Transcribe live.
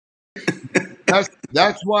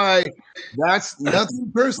That's why. That's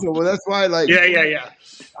nothing personal. But that's why, like, yeah.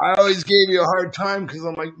 I always gave you a hard time because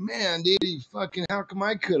I'm like, man, dude, fucking, how come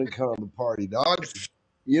I couldn't come to the party, dog?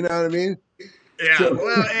 You know what I mean? Yeah. So,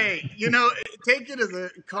 well, hey, take it as a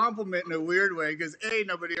compliment in a weird way because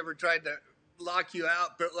nobody ever tried to lock you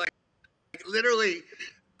out, but like literally,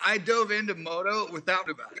 I dove into moto without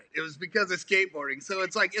about it. It was because of skateboarding. So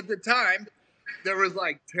it's like at the time there was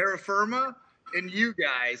like terra firma and you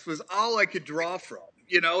guys was all I could draw from,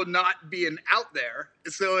 not being out there.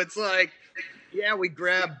 So it's like, yeah, we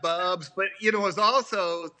grabbed Bubs, but it was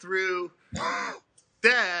also through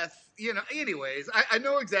Seth. Anyways, I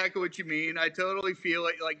know exactly what you mean. I totally feel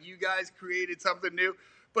like you guys created something new.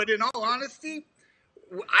 But in all honesty,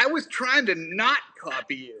 I was trying to not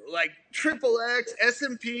copy you. Like Triple X,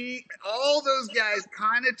 SMP, all those guys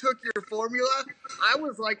kind of took your formula. I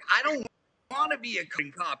was like, I don't want to be a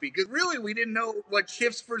copy because really we didn't know what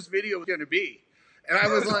Shift's first video was going to be. And I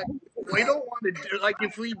was like, we don't want to do, like,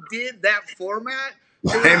 if we did that format.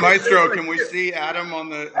 Hey, Maestro, can we see Adam on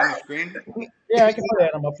the screen? Yeah, I can put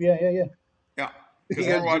Adam up. Yeah. Yeah, because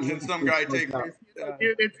we're watching some guy take.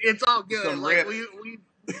 It's all good. Like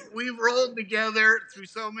we've rolled together through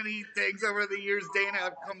so many things over the years. Dana,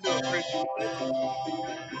 I've come to appreciate it.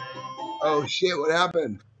 Oh shit! What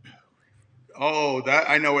happened? Oh, that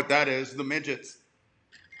I know what that is. The midgets.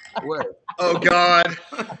 What? Oh God.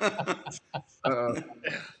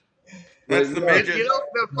 That's the midgets.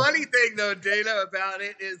 The funny thing though, Dana, about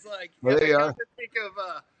it is like I have to think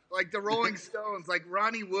of like the Rolling Stones. Like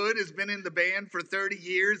Ronnie Wood has been in the band for 30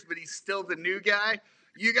 years, but he's still the new guy.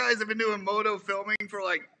 You guys have been doing moto filming for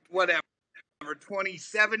like whatever,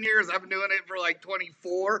 27 years. I've been doing it for like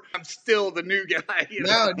 24. I'm still the new guy.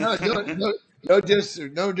 No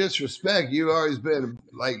disrespect. You've always been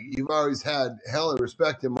like, you've always had hella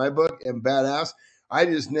respect in my book and badass. I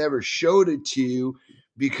just never showed it to you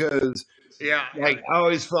because like I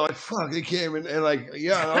always felt like fuck, they came and like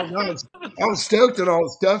I was stoked on all the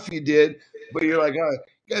stuff you did, but you're like, oh,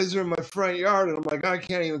 you guys are in my front yard, and I'm like, I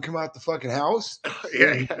can't even come out the fucking house.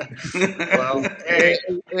 Well, hey,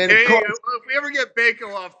 if we ever get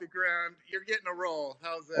Baco off the ground, you're getting a roll.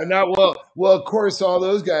 How's that? Well, of course, all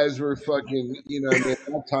those guys were fucking, at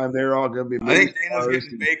that time they were all going to be. I think Dana's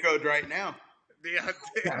getting Baco'd right now.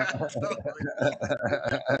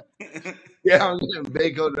 Yeah, I'm getting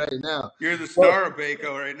Baco'd right now. You're the star of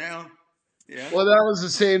Baco right now. Yeah. Well, that was the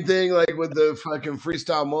same thing, like with the fucking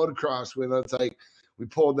freestyle motocross when it's like we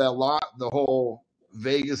pulled the whole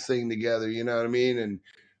Vegas thing together. You know what I mean? And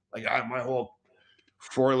like my whole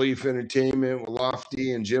 4-leaf entertainment with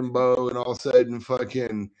Lofty and Jimbo, and all of a sudden,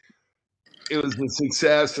 fucking, it was a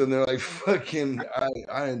success. And they're like, fucking,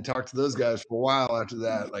 I didn't talk to those guys for a while after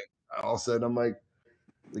that. Like all of a sudden, I'm like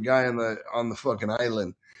the guy on the fucking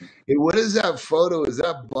island. Hey, what is that photo? Is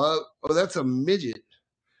that Bub? Oh, that's a midget.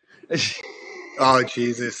 Oh,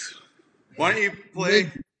 Jesus. Why don't you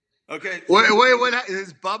play? Okay. Wait, what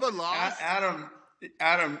is Bubba lost?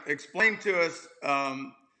 Adam, explain to us,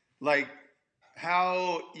 like,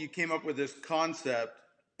 how you came up with this concept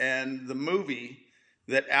and the movie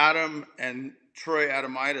that Adam and Troy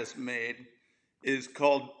Adamitis made is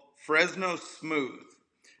called Fresno Smooth.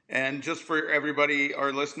 And just for everybody,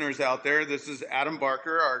 our listeners out there, this is Adam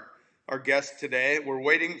Barker, our guest today. We're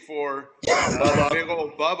waiting for big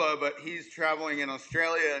old Bubba, but he's traveling in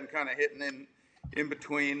Australia and kind of hitting in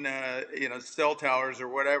between, cell towers or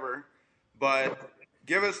whatever. But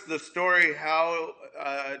give us the story. How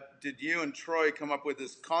did you and Troy come up with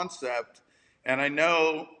this concept? And I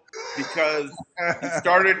know because it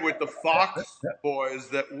started with the Fox boys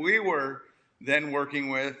that we were then working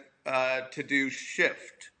with to do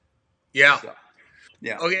Shift. Yeah. So,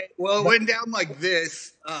 yeah. Okay. Well, it went down like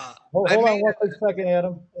this. Hold on one quick second,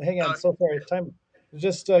 Adam. Hang on. So sorry. Time.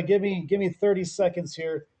 Just give me 30 seconds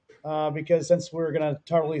here, because since we're gonna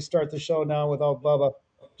totally start the show now without Bubba,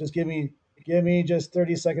 just give me just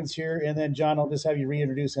 30 seconds here, and then John, I'll just have you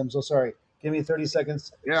reintroduce him. So sorry. Give me 30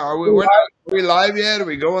 seconds. Yeah. Are we live yet? Are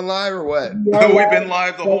we going live or what? We've been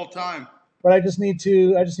live the whole time. But I just need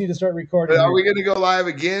to start recording. Are we gonna go live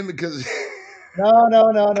again? Because No.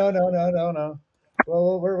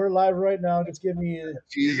 Well, we're live right now. Just give me.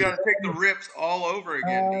 You got to take the rips all over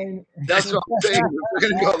again. That's what I'm saying. We're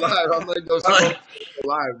gonna go live. I'm gonna go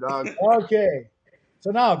live, dog. Okay.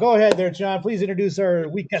 So now, go ahead there, John. Please introduce our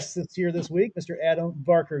guest that's here this week, Mr. Adam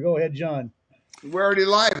Barker. Go ahead, John. We're already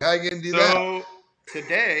live. How you gonna do that? So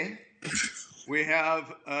today we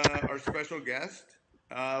have our special guest.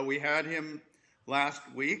 We had him last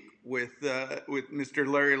week with Mr.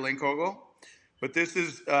 Larry Linkogle. But this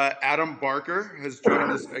is Adam Barker has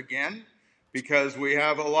joined us again. because we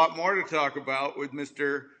have a lot more to talk about with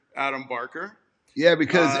Mr. Adam Barker. Yeah,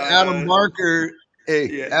 because Adam Barker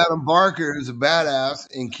is a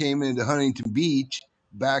badass and came into Huntington Beach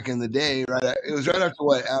back in the day. Right, it was right after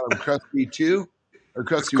what, Adam, Crusty 2 or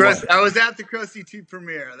Crusty 1? I was at the Crusty 2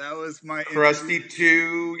 premiere. That was my Crusty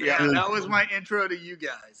 2. Yeah, that was my intro to you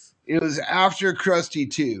guys. It was after Crusty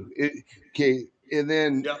 2. And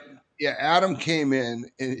then Adam came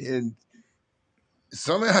in and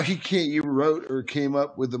somehow you wrote or came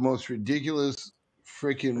up with the most ridiculous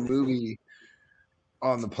freaking movie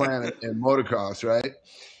on the planet in motocross, right?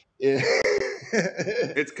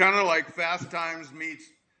 It's kind of like Fast Times meets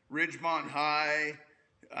Ridgemont High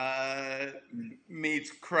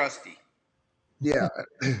meets Crusty. Yeah,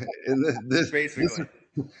 and basically.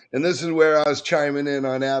 This is where I was chiming in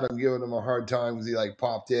on Adam, giving him a hard time because he like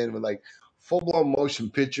popped in with like full blown motion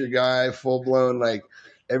picture guy, full blown like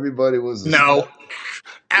everybody was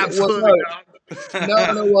absolutely not.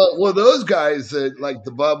 Well, those guys that like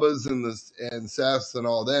the Bubbas and Seths and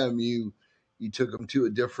all them, you took them to a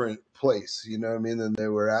different place, you know what I mean, than they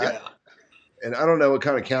were at. Yeah. And I don't know what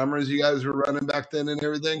kind of cameras you guys were running back then and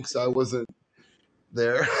everything, so I wasn't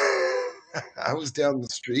there. I was down the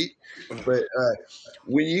street. But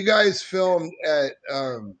when you guys filmed at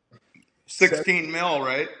 16 mil,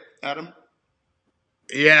 right, Adam?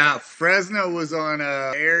 Yeah, Fresno was on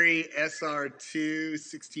a Arri SR2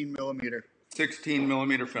 16 millimeter. 16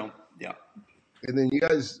 millimeter film, yeah. And then you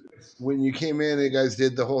guys, when you came in, you guys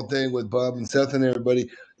did the whole thing with Bob and Seth and everybody.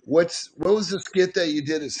 What was the skit that you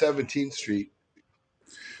did at 17th Street?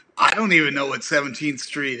 I don't even know what 17th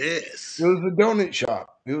Street is. It was the donut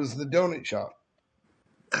shop.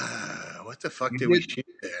 What the fuck did we shoot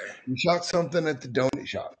there? We shot something at the donut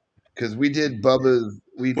shop because we did Bubba's.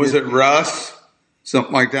 Was it Russ?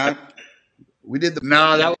 Something like that? We did the.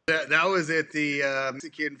 No, that was at the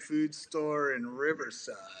Mexican food store in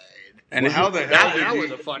Riverside. And how the hell that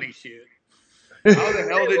was a funny shoot. How the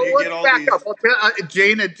hell did you get all these? Up. I'll tell,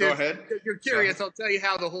 Jana, go ahead. You're curious. I'll tell you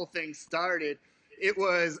how the whole thing started. It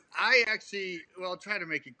was, I'll try to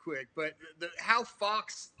make it quick, but how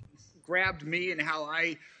Fox grabbed me and how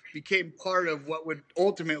I became part of what would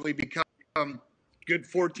ultimately become good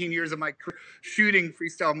 14 years of my career shooting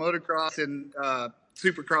freestyle motocross and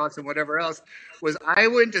supercross and whatever else was I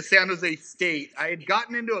went to San Jose State. I had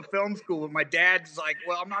gotten into a film school and my dad's like,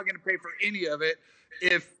 well, I'm not going to pay for any of it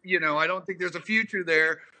if, I don't think there's a future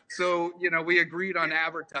there. So, we agreed on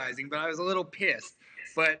advertising, but I was a little pissed.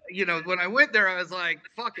 But, when I went there, I was like,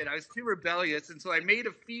 fuck it. I was too rebellious. And so I made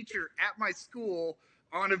a feature at my school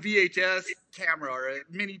on a VHS camera or a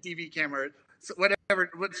mini DV camera, some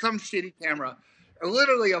shitty camera.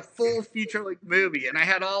 Literally a full feature-length movie. And I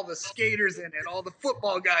had all the skaters in it, all the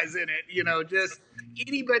football guys in it, just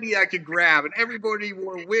anybody I could grab. And everybody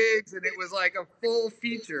wore wigs, and it was like a full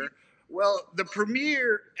feature. Well, the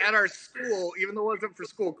premiere at our school, even though it wasn't for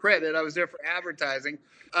school credit, I was there for advertising,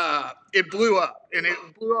 it blew up. And it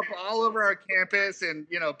blew up all over our campus. And,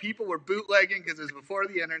 people were bootlegging because it was before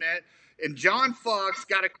the internet. And John Fox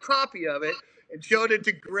got a copy of it and showed it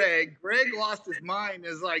to Greg. Greg lost his mind.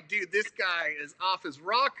 Is like, dude, this guy is off his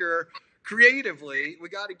rocker creatively. We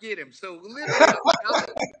got to get him. So literally,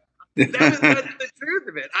 that's the truth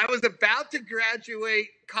of it. I was about to graduate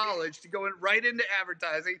college to go right into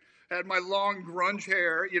advertising. Had my long grunge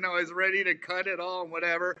hair, I was ready to cut it all and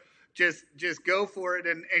whatever. Just go for it.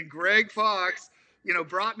 And Greg Fox,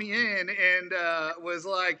 brought me in and was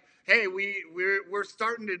like, hey, we're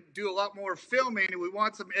starting to do a lot more filming and we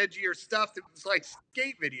want some edgier stuff that's like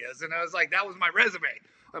skate videos. And I was like, that was my resume.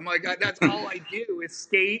 I'm like, that's all I do is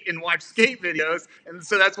skate and watch skate videos. And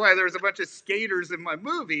so that's why there's a bunch of skaters in my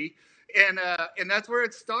movie. And that's where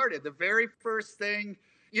it started. The very first thing.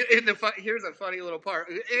 Here's a funny little part.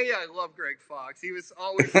 I love Greg Fox. He was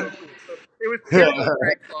always so cool. So it was terrible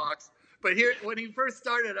Greg Fox. But when he first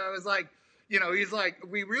started, I was like, he's like,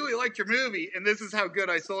 we really liked your movie, and this is how good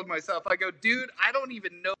I sold myself. I go, dude, I don't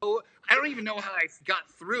even know how I got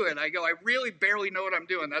through it. I go, I really barely know what I'm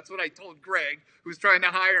doing. That's what I told Greg, who's trying to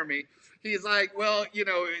hire me. He's like, well,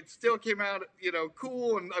 it still came out,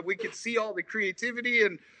 cool, and we could see all the creativity,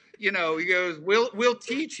 and he goes, we'll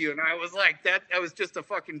teach you. And I was like, that was just a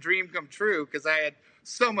fucking dream come true because I had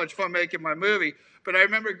so much fun making my movie. But I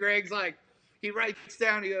remember Greg's like, he writes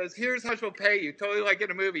down, he goes, here's how much we'll pay you, totally like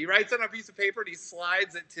in a movie. He writes on a piece of paper and he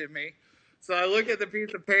slides it to me. So I look at the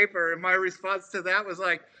piece of paper and my response to that was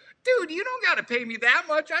like, dude, you don't got to pay me that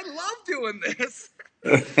much. I love doing this.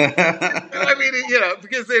 I mean,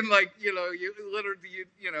 because then you literally,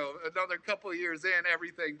 another couple of years in,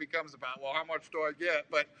 everything becomes about, well, how much do I get?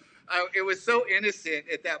 But it was so innocent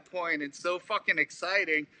at that point and so fucking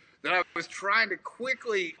exciting that I was trying to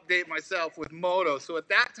quickly date myself with moto. So at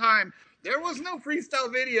that time, there was no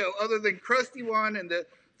freestyle video other than Crusty One and the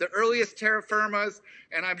earliest Terra Firmas,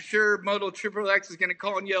 and I'm sure Moto Triple X is going to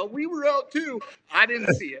call and yell, "We were out too." I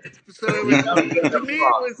didn't see it, so it was, to me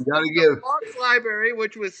it was the Fox Library,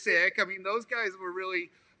 which was sick. I mean, those guys were really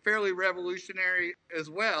fairly revolutionary as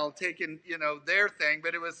well, taking their thing,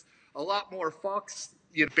 but it was a lot more Fox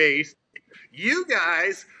based. You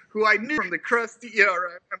guys, who I knew from the Crusty,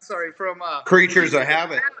 from Creatures of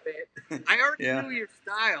Habit. I already knew your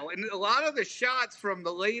style, and a lot of the shots from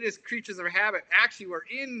the latest Creatures of Habit actually were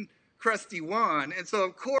in Crusty One, and so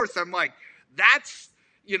of course I'm like, that's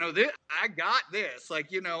I got this,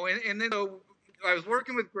 and then I was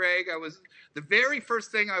working with Greg. The very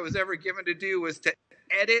first thing I was ever given to do was to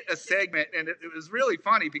edit a segment, and it was really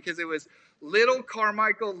funny because it was Little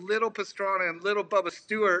Carmichael, Little Pastrana, and Little Bubba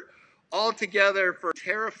Stewart all together for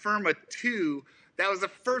Terra Firma 2. That was the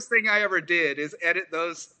first thing I ever did, is edit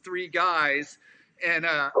those three guys, and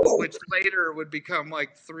which later would become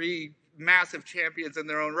like three massive champions in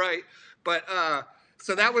their own right. But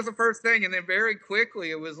so that was the first thing, and then very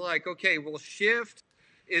quickly it was like, okay, well, Shift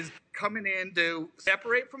is coming in to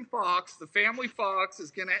separate from Fox. The family Fox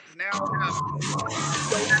is going to now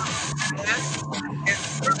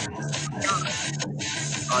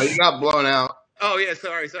have you got blown out. Oh, yeah,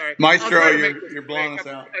 sorry. Maestro, you're blowing us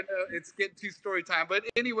out. I know it's getting to story time. But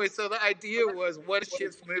anyway, so the idea was, what is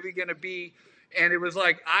Shift's movie going to be? And it was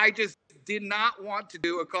like, I just did not want to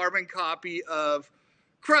do a carbon copy of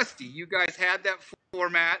Crusty. You guys had that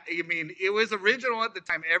format. I mean, it was original at the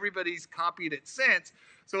time. Everybody's copied it since.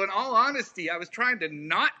 So in all honesty, I was trying to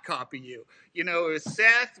not copy you. It was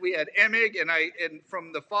Seth, we had Emig, and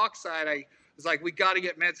from the Fox side, I was like, we got to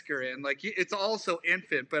get Metzger in. Like, it's also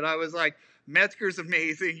infant, but I was like, Metzger's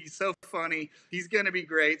amazing. He's so funny. He's going to be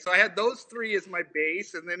great. So I had those three as my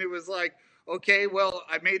base. And then it was like, okay, well,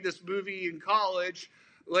 I made this movie in college.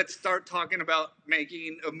 Let's start talking about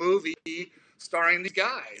making a movie starring these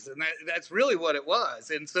guys. And that's really what it was.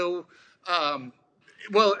 And so,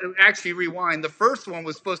 well, actually, rewind. The first one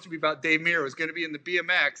was supposed to be about Dave Mirra. It was going to be in the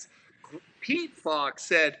BMX. Pete Fox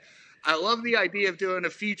said, I love the idea of doing a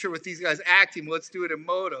feature with these guys acting. Let's do it in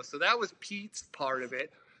moto. So that was Pete's part of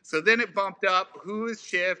it. So then it bumped up, who is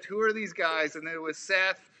Shift, who are these guys? And then it was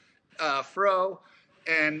Seth, Fro,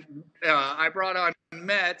 and I brought on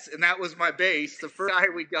Metz, and that was my base. The first guy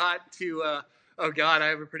we got to, oh God, I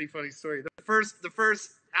have a pretty funny story. The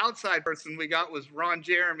first outside person we got was Ron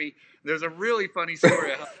Jeremy. There's a really funny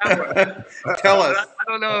story. Tell us. I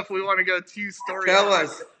don't know if we want to go too story. Tell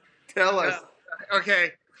us.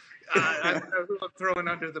 Okay. I don't know who I'm throwing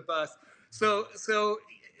under the bus. So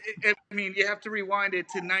I mean, you have to rewind it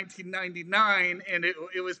to 1999, and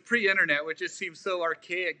it was pre-internet, which just seems so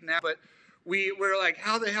archaic now. But we were like,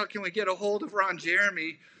 how the hell can we get a hold of Ron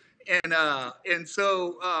Jeremy? And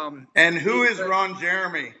so. And who is Ron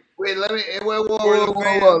Jeremy? Wait,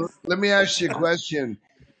 whoa. Let me ask you a question.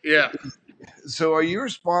 Yeah. So, are you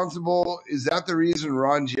responsible? Is that the reason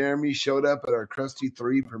Ron Jeremy showed up at our Crusty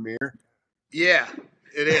 3 premiere? Yeah,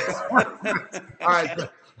 it is. All right.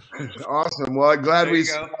 Awesome. Well, I'm glad we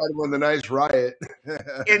started with a nice riot.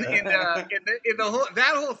 And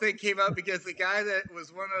that whole thing came up because the guy that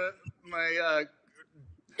was one of my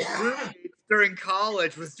roommates during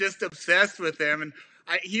college was just obsessed with him, and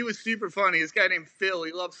he was super funny. This guy named Phil.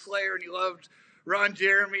 He loved Slayer and he loved Ron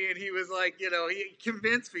Jeremy, and he was like, he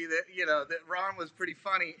convinced me that that Ron was pretty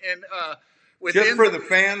funny. And just for the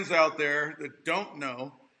fans out there that don't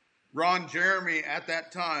know, Ron Jeremy at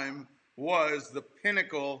that time was the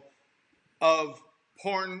pinnacle of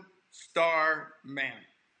porn star man.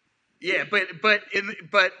 Yeah, but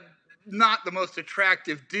not the most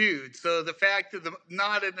attractive dude. So the fact that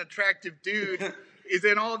not an attractive dude is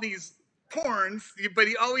in all these porns, but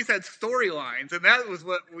he always had storylines, and that was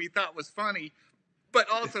what we thought was funny. But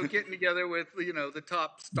also getting together with the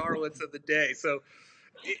top starlets of the day. So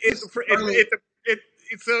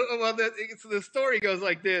the story goes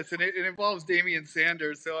like this, and it involves Damian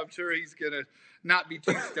Sanders, so I'm sure he's going to not be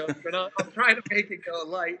too stoked, but I'll try to make it go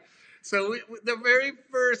light. So the very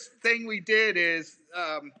first thing we did is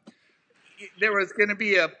there was going to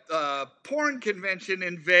be a porn convention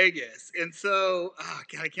in Vegas. And so,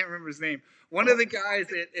 God, I can't remember his name. One of the guys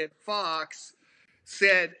at Fox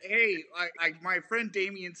said, hey, my friend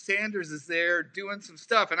Damian Sanders is there doing some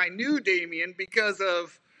stuff. And I knew Damian because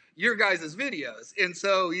of your guys' videos. And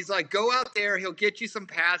so he's like, go out there. He'll get you some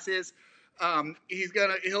passes.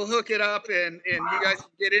 He'll hook it up and you guys can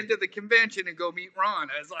get into the convention and go meet Ron.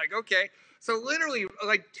 I was like, okay. So literally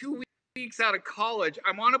like 2 weeks weeks out of college,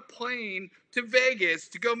 I'm on a plane to Vegas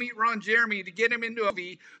to go meet Ron Jeremy to get him into a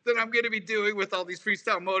movie that I'm going to be doing with all these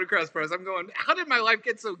freestyle motocross pros. I'm going, how did my life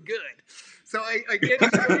get so good? So I get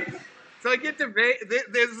to Vegas.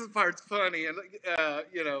 This part's funny, and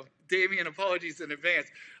you know, Damien, apologies in advance.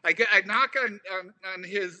 I knock on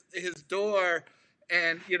his door,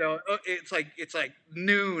 and you know, it's like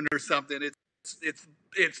noon or something.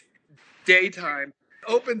 It's daytime.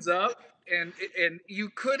 Opens up, and you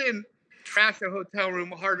couldn't trash a hotel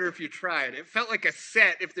room harder if you tried. It felt like a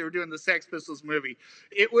set if they were doing the Sex Pistols movie.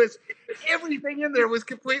 It was, everything in there was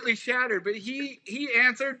completely shattered, but he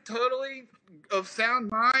answered totally of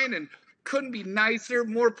sound mind and couldn't be nicer,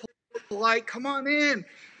 more polite. Come on in.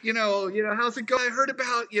 You know, how's it going? I heard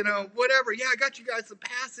about, you know, whatever. Yeah, I got you guys some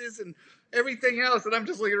passes and everything else. And I'm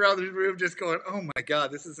just looking around the room just going, oh my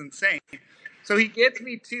God, this is insane. So he gets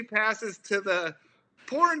me 2 passes to the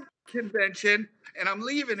porn convention, and I'm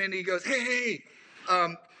leaving, and he goes, hey,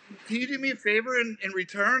 can you do me a favor in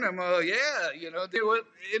return? I'm yeah, you know, do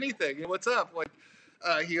anything. What's up? Like,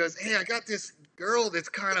 he goes, hey, I got this girl that's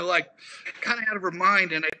kind of out of her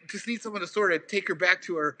mind, and I just need someone to sort of take her back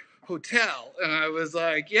to her hotel. And I was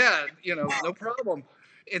like, yeah, you know, no problem.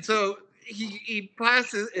 And so he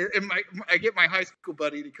passes, and I get my high school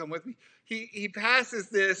buddy to come with me. He passes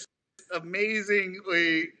this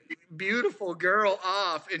amazingly beautiful girl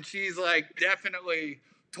off, and she's like definitely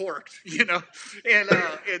torqued, you know, and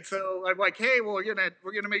so I'm like, hey, well, we're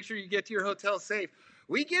gonna make sure you get to your hotel safe.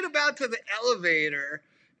 We get about to the elevator,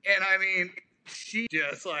 and I mean, she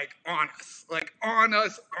just like on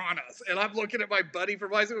us, and I'm looking at my buddy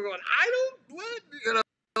from high school going, you know,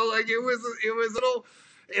 like it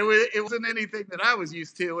wasn't anything that I was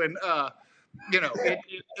used to, and you know,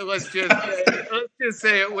 let's just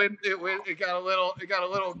say it got a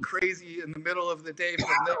little crazy in the middle of the day from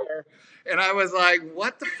there, and I was like,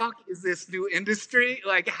 what the fuck is this new industry?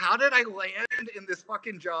 Like, how did I land in this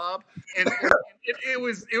fucking job? And it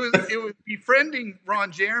was befriending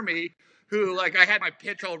Ron Jeremy, who, like, I had my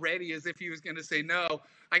pitch already as if he was going to say no.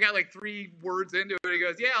 I got like 3 words into it. He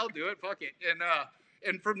goes, yeah, I'll do it. Fuck it.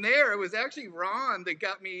 And from there, it was actually Ron that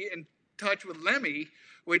got me in touch with Lemmy,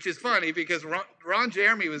 which is funny because Ron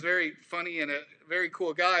Jeremy was very funny and a very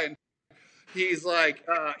cool guy. And he's like,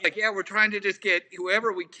 yeah, we're trying to just get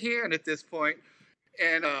whoever we can at this point.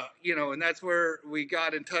 And, you know, and that's where we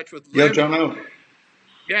got in touch with Lemmy. Yeah, John.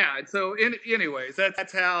 Yeah. And so anyways,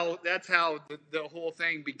 that's how the whole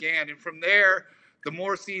thing began. And from there, the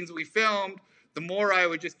more scenes we filmed, the more I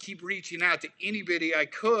would just keep reaching out to anybody I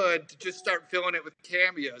could to just start filling it with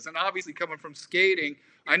cameos. And obviously coming from skating,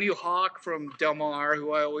 I knew Hawk from Del Mar,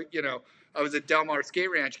 who I was a Del Mar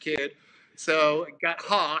skate ranch kid. So I got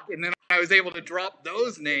Hawk, and then I was able to drop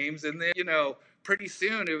those names. And then, you know, pretty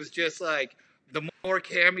soon it was just like the more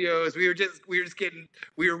cameos. We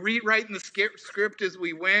were rewriting the script as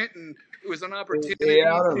we went, and it was an opportunity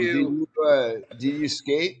to. Did you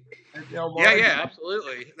skate? Yeah,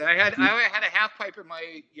 absolutely. I had a half pipe in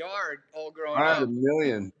my yard all growing up. I had a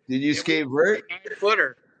million. Did you skate vert?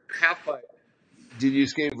 9-footer, half pipe. Did you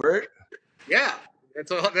skate vert? Yeah,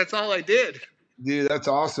 that's all I did. Dude, that's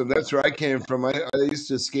awesome. That's where I came from. I used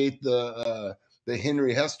to skate the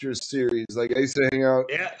Henry Hester series. Like, I used to hang out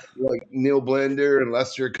like Neil Blender and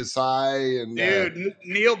Lester Kasai. And dude,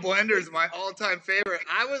 Neil Blender is my all-time favorite.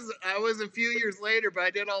 I was a few years later, but I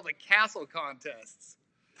did all the castle contests.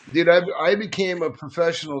 Dude, I became a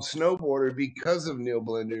professional snowboarder because of Neil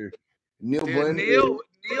Blender. Neil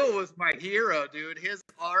was my hero, dude. His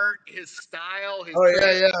art, his style.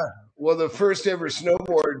 Yeah. Well, the first ever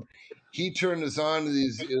snowboard, he turned us on to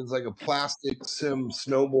these. It was like a plastic sim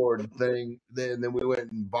snowboard thing. Then we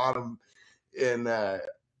went and bought them, and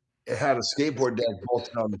it had a skateboard deck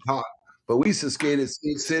bolted on the top. But we used to skate at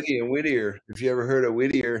Skate City in Whittier. If you ever heard of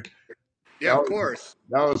Whittier, yeah, of course.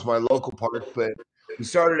 That was my local park, but we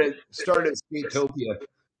started at Skatopia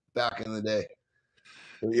back in the day.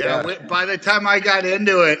 Yeah, by the time I got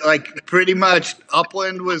into it, like pretty much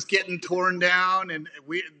Upland was getting torn down, and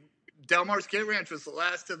Del Mar Skate Ranch was the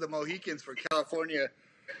last of the Mohicans for California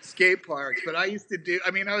skate parks. But I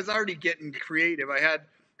was already getting creative. I had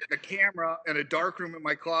a camera and a dark room in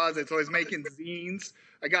my closet, so I was making zines.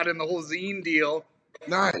 I got in the whole zine deal.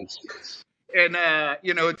 Nice. And,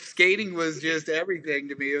 you know, skating was just everything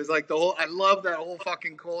to me. It was like I love that whole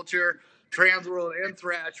fucking culture. Transworld and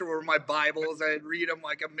Thrasher were my Bibles. I'd read them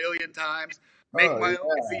like a million times, make my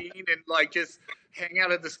own zine, and like just hang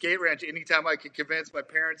out at the skate ranch anytime I could convince my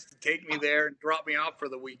parents to take me there and drop me off for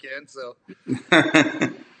the weekend. So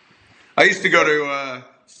I used to go to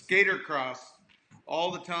Skater Cross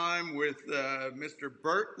all the time with Mr.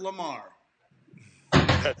 Bert Lamar.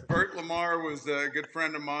 Bert Lamar was a good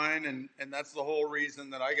friend of mine, and that's the whole reason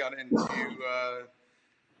that I got into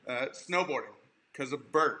snowboarding, because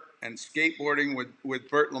of Bert, and skateboarding with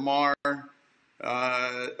Bert Lamar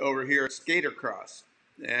over here at Skatercross.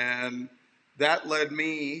 And that led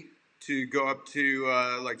me to go up to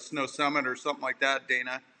like Snow Summit or something like that,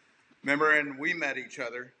 Dana. Remember? And we met each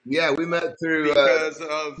other. Yeah, we met through because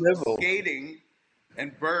of Nibble. skating,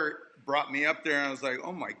 and Bert brought me up there, and I was like,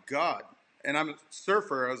 oh my God. And I'm a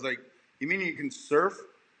surfer. I was like, you mean you can surf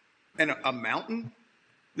in a mountain?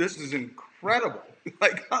 This is incredible.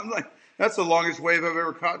 Like, I'm like, that's the longest wave I've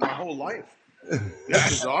ever caught in my whole life.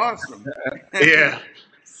 This is awesome. Yeah.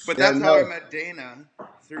 But that's how I met Dana,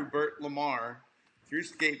 through Bert Lamar, through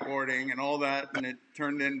skateboarding and all that. And it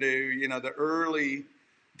turned into, you know, the early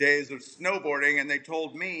days of snowboarding. And they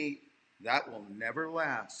told me that will never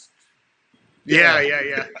last. Yeah.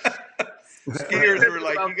 Skiers were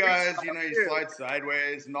like, you guys, you know, you slide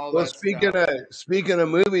sideways and all that. Well, speaking of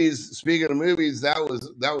movies,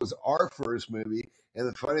 that was our first movie. And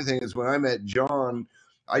the funny thing is, when I met John,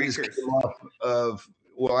 I just came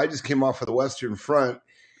off of the Western Front,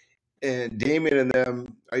 and Damien and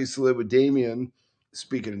them. I used to live with Damien.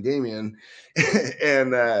 Speaking of Damien,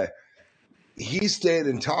 and he stayed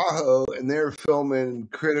in Tahoe, and they were filming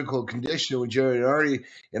Critical Condition with Joey and Artie.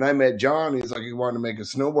 And I met John. He's like, he wanted to make a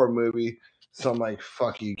snowboard movie. So I'm like,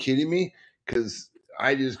 fuck, are you kidding me? Because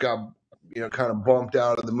I just got, you know, kind of bumped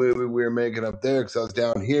out of the movie we were making up there because I was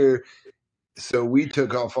down here. So we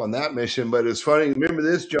took off on that mission. But it's funny. Remember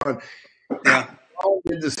this, John? Yeah. Paul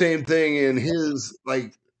did the same thing in his,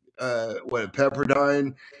 like,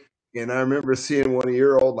 Pepperdine. And I remember seeing one of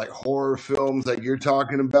your old, like, horror films like you're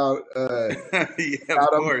talking about. Yeah, of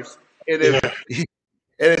course.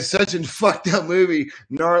 And it's such a fucked up movie.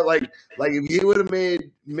 Like if you would have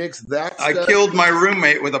mixed that stuff. I killed my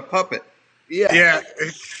roommate with a puppet. Yeah.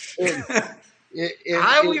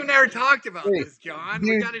 How we've never talked about this, John?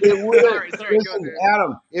 Dude, sorry,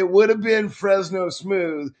 Adam, it would have been Fresno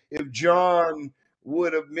Smooth if John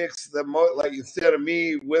would have mixed like instead of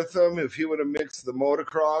me with him, if he would have mixed the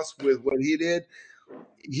motocross with what he did,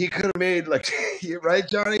 he could have made like right,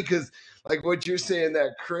 Johnny? Because like what you're saying,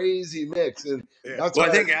 that crazy mix, and that's I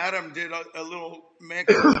think Adam did a little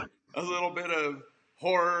mix, a little bit of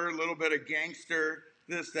horror, a little bit of gangster,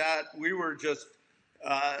 this, that. We were just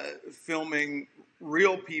filming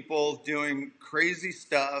real people doing crazy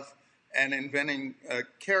stuff and inventing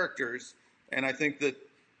characters. And I think that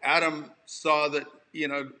Adam saw that, you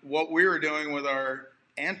know, what we were doing with our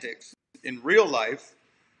antics in real life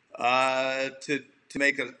to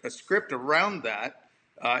make a script around that.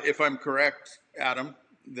 If I'm correct, Adam,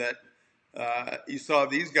 that you saw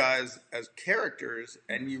these guys as characters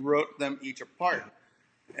and you wrote them each apart.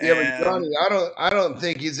 Yeah, but Johnny, I don't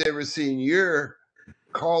think he's ever seen your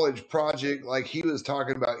college project like he was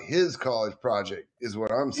talking about his college project, is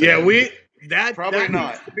what I'm saying. Yeah, that probably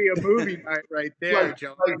not. Needs to be a movie night right there,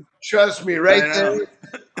 John. Like, trust me, right there,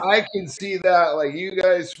 I can see that. Like, you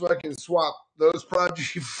guys fucking swap those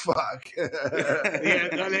projects, you fuck.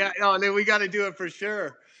 Then we got to do it for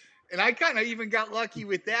sure. And I kind of even got lucky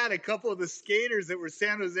with that. A couple of the skaters that were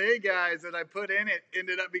San Jose guys that I put in it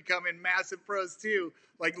ended up becoming massive pros too,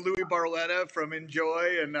 like Louis Barletta from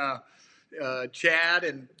Enjoy and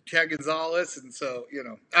Chad Gonzalez. And so, you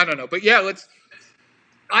know, I don't know. But yeah,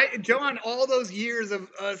 John, all those years of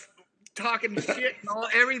us talking shit and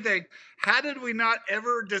everything, how did we not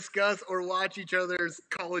ever discuss or watch each other's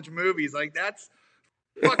college movies? Like, that's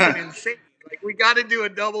fucking insane. Like, we got to do a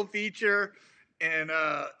double feature and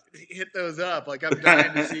hit those up. Like, I'm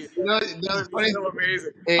dying to see it. It's so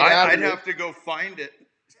amazing. Hey, I'd have to go find it.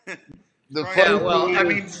 I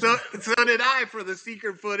mean, so did I for the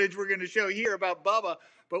secret footage we're going to show here about Bubba.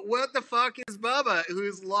 But what the fuck is Bubba,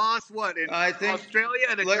 who's lost what in Australia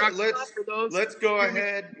at a truck stop for those? Let's go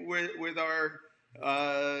ahead with our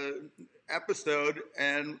episode,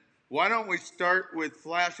 and why don't we start with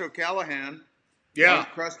Flash O'Callahan? Yeah,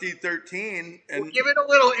 Crusty 13, and we'll give it a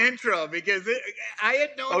little I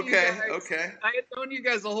had known you guys. Okay. I had known you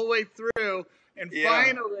guys the whole way through, and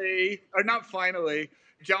finally,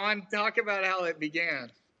 John, talk about how it began.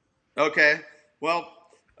 Okay. Well,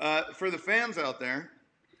 for the fans out there,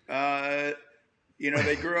 you know,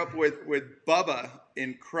 they grew up with Bubba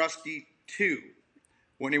in Crusty 2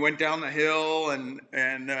 when he went down the hill and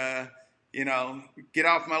you know, get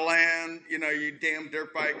off my land, you know, you damn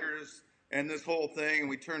dirt bikers, and this whole thing. And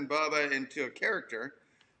we turned Bubba into a character.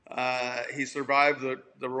 He survived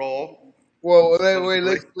the role. Well, wait,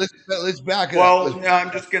 let's back it up. Well,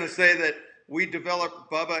 I'm just going to say that we developed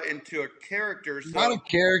Bubba into a character. So not a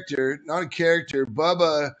character.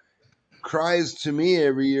 Bubba cries to me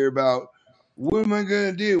every year about what am I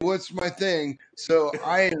going to do? What's my thing? So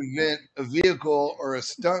I invent a vehicle or a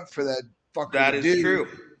stunt for that fucker. That is true.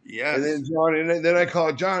 Yes. And then John, and then I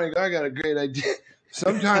call John and go, I got a great idea.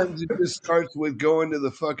 Sometimes it just starts with going to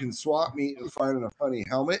the fucking swap meet and finding a funny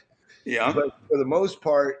helmet. Yeah. But for the most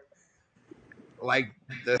part, like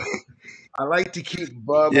I like to keep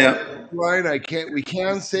Bub Yeah. on the line. We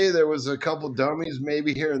can say there was a couple dummies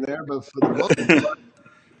maybe here and there, but for the most part,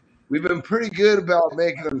 we've been pretty good about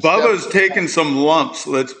making them. Bubba's taken some lumps.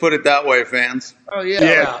 Let's put it that way, fans. Oh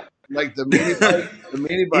yeah. Like the mini bike. The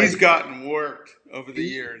mini bike. He's gotten worked over the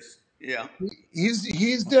years. Yeah.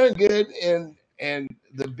 He's done good, and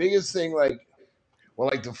the biggest thing, like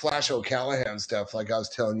the Flash O'Callahan stuff, like I was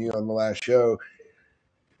telling you on the last show,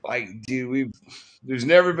 like, dude, there's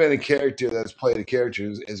never been a character that's played a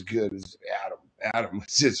character as good as Adam. Adam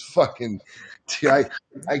is just fucking. Dude,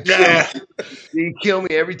 you kill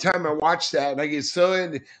me every time I watch that, and I get so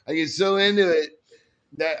into it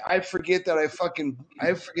that I forget that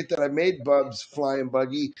I made Bub's flying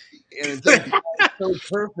buggy, and it's so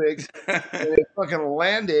perfect, and it fucking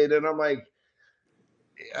landed, and I'm like,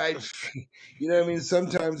 you know what I mean?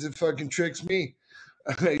 Sometimes it fucking tricks me.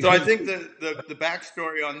 So I think the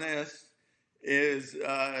backstory on this is,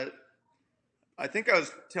 I think I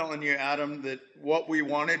was telling you, Adam, that what we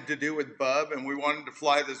wanted to do with Bub, and we wanted to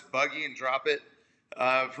fly this buggy and drop it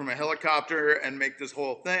from a helicopter and make this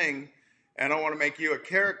whole thing. And I want to make you a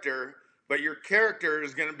character, but your character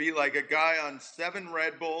is going to be like a guy on 7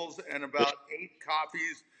 Red Bulls and about 8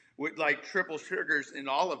 coffees with like triple sugars in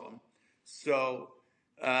all of them. So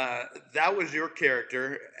that was your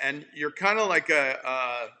character, and you're kind of like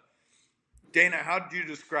Dana, how did you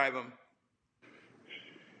describe him?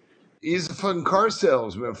 He's a fucking car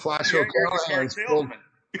salesman. Flash O'Callahan.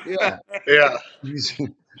 Yeah. Yeah. He's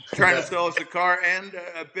trying to sell us a car and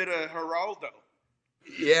a bit of Geraldo.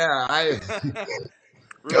 Yeah,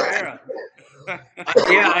 Rivera.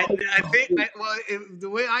 Yeah, I think. The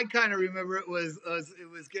way I kind of remember it was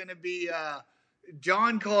going to be.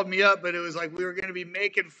 John called me up, but it was like we were going to be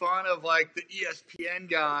making fun of like the ESPN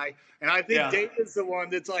guy, and I think Dana's the one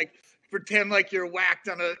that's like pretend like you're whacked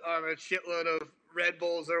on a shitload of Red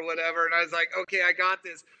Bulls or whatever, and I was like, okay, I got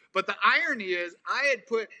this. But the irony is, I had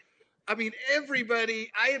put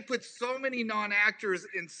so many non-actors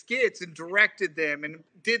in skits and directed them and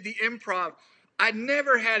did the improv. I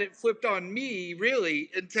never had it flipped on me really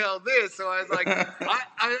until this. So I was like,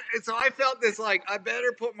 so I felt this like, I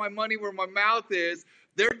better put my money where my mouth is.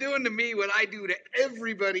 They're doing to me what I do to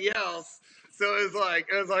everybody else. So it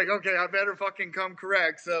was like, okay, I better fucking come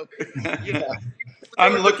correct. So, you know,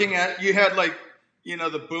 I'm looking at, you had like, you know,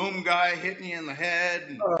 the boom guy hitting you in the head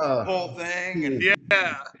and the whole thing. And, yeah.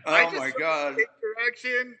 Oh my God. Take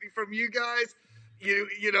direction from you guys.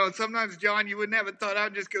 You know, sometimes, John, you wouldn't have a thought.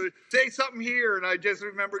 I'd just go, say something here. And I just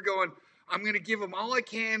remember going, I'm going to give them all I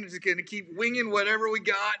can. I'm just going to keep winging whatever we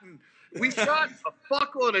got. And we shot a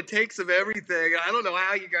fuckload of takes of everything. I don't know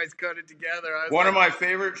how you guys cut it together. One of my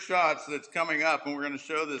favorite shots that's coming up, and we're going to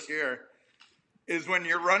show this here, is when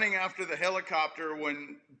you're running after the helicopter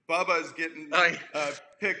when Bubba's getting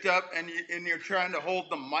picked up and you're trying to hold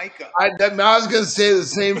the mic up. I was going to say the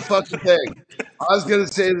same fucking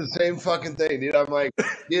thing. Dude. I'm like,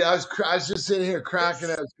 dude, I was just sitting here cracking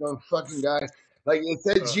up, going, fucking guy. Like, if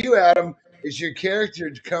that's you, Adam, it's your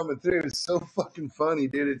character coming through. It's so fucking funny,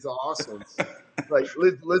 dude. It's awesome. Like,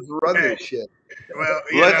 let's run this shit. Well,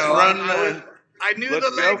 I knew the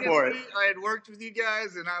legacy. I had worked with you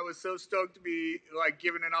guys, and I was so stoked to be like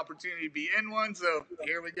given an opportunity to be in one. So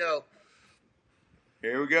here we go.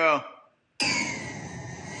 Here we go.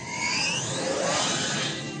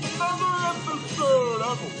 Another episode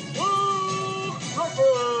of World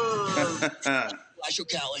Record. Flash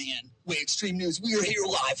O'Callahan, Way Extreme News. We are here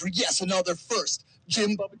live for another first.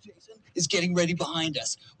 Jim, Bubba, Jason is getting ready behind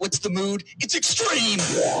us. What's the mood? It's extreme.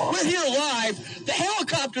 We're here live. The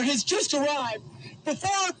helicopter has just arrived.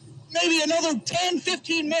 Before maybe another 10,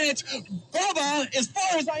 15 minutes, Bubba, as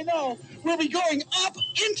far as I know, will be going up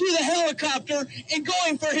into the helicopter and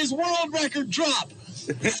going for his world record drop.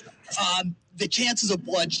 The chances of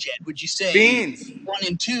bloodshed, would you say? Beans. 1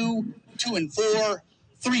 and 2, 2 and 4,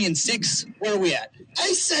 3 and 6. Where are we at?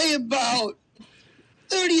 I say about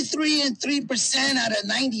 33 and 3% out of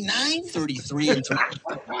 99. 33 and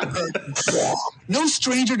 3%. No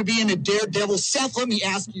stranger to being a daredevil. Seth, let me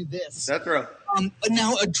ask you this. That's right.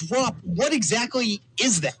 Now, a drop, what exactly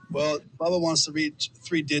is that? Well, Bubba wants to reach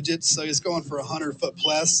 3 digits, so he's going for 100-foot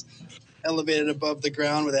plus, elevated above the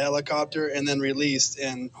ground with a helicopter, and then released,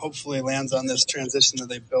 and hopefully lands on this transition that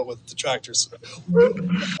they built with the tractors. What are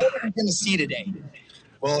we going to see today?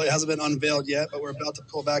 Well, it hasn't been unveiled yet, but we're about to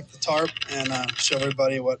pull back the tarp and show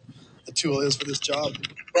everybody what the tool is for this job.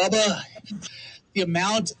 Bubba, the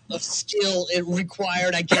amount of skill it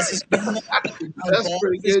required, I guess, is minimal. That's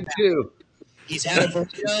pretty good too. He's had a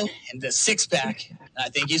burrito and a six-pack. I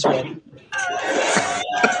think he's ready.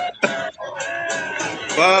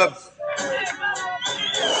 Bubs.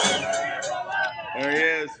 There he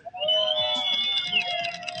is.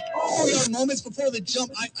 Moments before the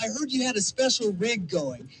jump, I heard you had a special rig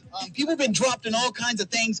going. People have been dropping all kinds of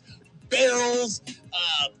things, barrels,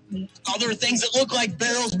 other things that look like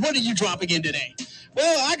barrels. What are you dropping in today?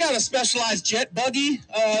 Well, I got a specialized jet buggy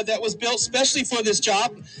that was built specially for this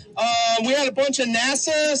job. We had a bunch of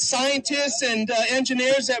NASA scientists and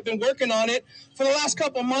engineers that have been working on it for the last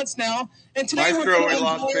couple of months now. And today Maestro, we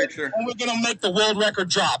lost picture. And we're going to make the world record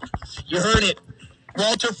drop. You heard it.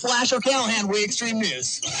 Walter Flash O'Callahan, Way Extreme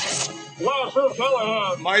News.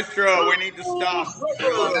 Maestro, we need to stop.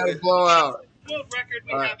 Blow out. World record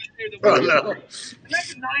we have here. Oh,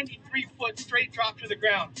 That's a 93-foot straight drop to the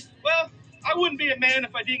ground. Well, I wouldn't be a man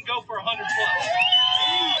if I didn't go for 100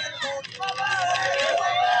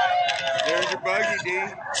 There's your buggy, D.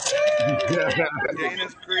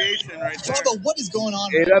 Dana's creation right there. Bubba, what is going on?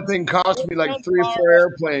 Hey, that thing cost me like 3 or 4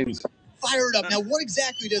 airplanes. Fire it up. Now, what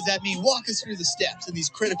exactly does that mean? Walk us through the steps in these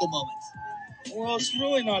critical moments. Well, it's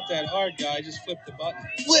really not that hard, guy. Just flip the button.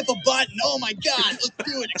 Flip a button. Oh, my God. Let's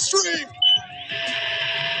do it. Extreme.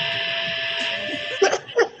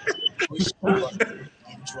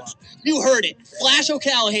 You heard it. Flash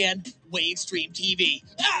O'Callahan, Way Extreme TV.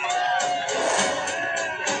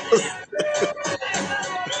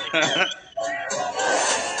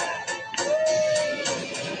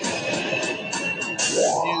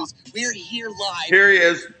 News. We're here live. Here he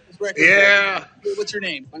is. Yeah. What's your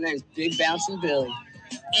name? My name's Big Bouncing Billy.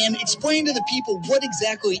 And explain to the people what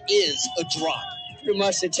exactly is a drop. Pretty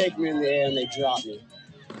much they take me in the air and they drop me.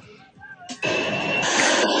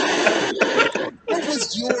 What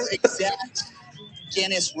was your exact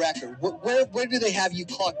Guinness record? Where do they have you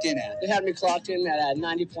clocked in at? They had me clocked in at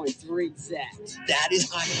 90.3 exact. That is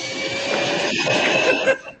high.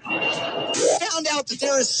 Found out that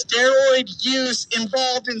there is steroid use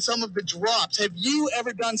involved in some of the drops. Have you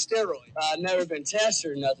ever done steroids? Never been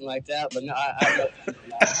tested or nothing like that, but no, I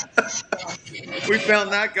We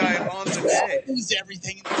found that guy on the day. Lose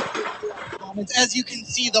everything in the comments. As you can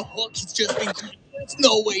see, the hook has just been cleared. There's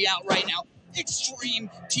no way out right now. Extreme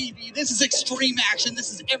TV. This is extreme action.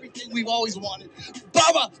 This is everything we've always wanted.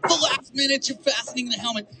 Bubba, the last minute you're fastening the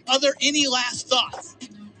helmet. Are there any last thoughts?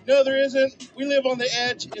 No, there isn't. We live on the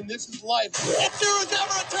edge, and this is life. If there was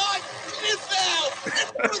ever a time, it is now.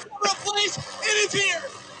 If there was ever a place, it is here.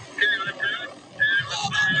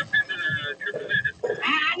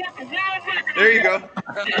 There you go.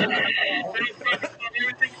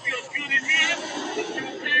 Everything feels good in here.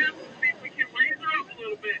 See if we can raise her up a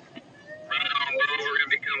little bit. We're going to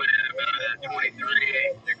be coming in about a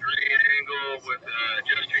 23-degree angle with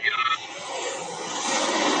just your yacht.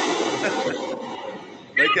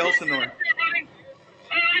 Lake Elsinore.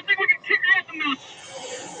 I think we can kick her off enough.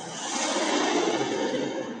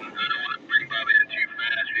 I don't want to bring Bobby in too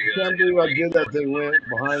fast. I can't believe how good that thing went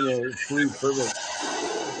behind the flew perfect.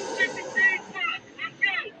 50 feet,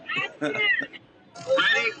 let's go.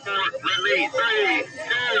 Ready for release. 3,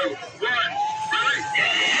 2, 1.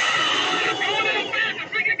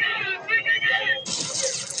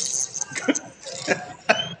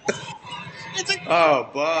 Oh,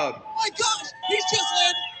 Bob. My gosh, he's just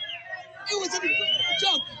landed. It was an incredible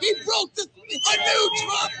jump. He broke a new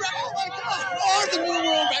drop record. Oh my God, the new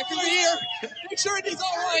world record here. Make sure it is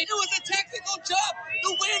all right. It was a technical jump.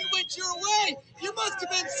 The wind went your way. You must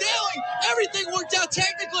have been sailing. Everything worked out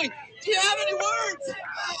technically. Do you have any words?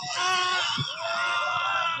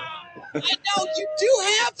 I know you do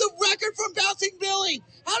have the record from Bouncing Billy.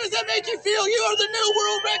 How does that make you feel? You are the new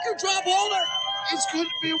world record drop holder. It's good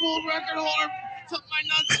to be a world record holder. Took my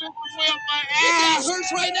nuts way up my It ass.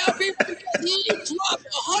 hurts right now, people. He dropped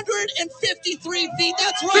 153 feet.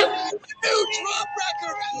 That's right. New drop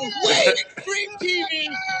record. Way Extreme TV.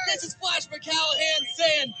 This is Flash McCallahan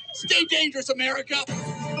saying, stay dangerous, America.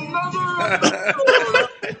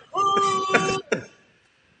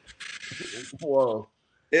 Whoa.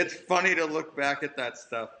 It's funny to look back at that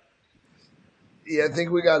stuff. Yeah, I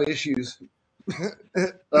think we got issues.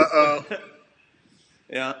 Uh-oh.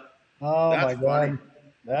 Yeah. Oh That's my God, funny.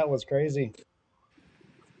 that was crazy.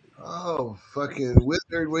 Oh, fucking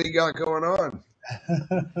Wizard, what you got going on?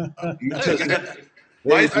 You just,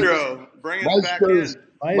 Maestro, bring us back in.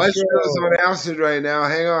 Maestro's on acid right now.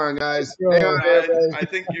 Hang on, guys. Hang on, everybody. I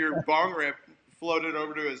think your bong rip floated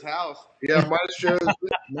over to his house. Yeah, Maestro's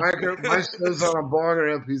on a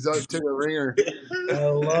bonger up. He's out to the ringer. I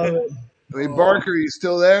love it. Hey, Barker, you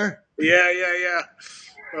still there? Yeah.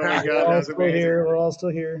 Oh my God, We're all that's still amazing. here. We're all still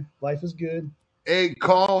here. Life is good. Hey,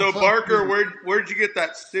 call. So Barker, where'd you get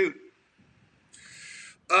that suit?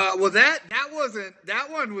 Well, that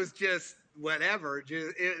one was just whatever.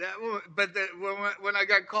 When I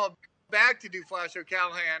got called back to do Flash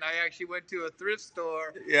O'Callahan, I actually went to a thrift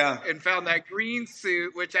store and found that green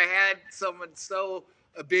suit, which I had someone sew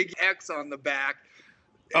a big X on the back.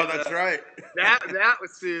 Oh, that's right. That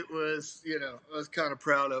suit was, I was kind of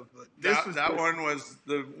proud of. But that one was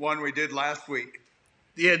the one we did last week.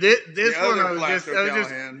 Yeah, this one I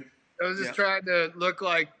was just trying to look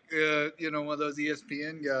like one of those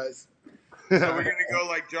ESPN guys. So we're gonna go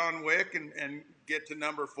like John Wick and get to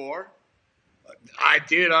number 4.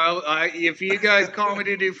 If you guys call me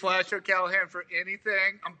to do Flash O'Callahan for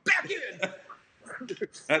anything, I'm back in.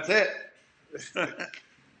 That's it.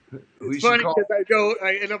 It's funny because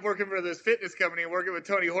I end up working for this fitness company and working with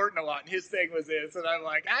Tony Horton a lot, and his thing was this, and I'm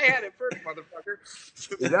like, I had it first, motherfucker.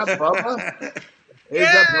 Is that Bubba?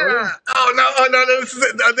 Yeah. Oh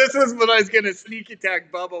no! This is what I was gonna sneak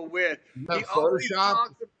attack Bubba with. He always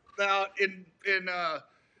talks about in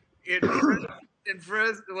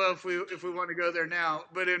Fresno. Well, if we want to go there now,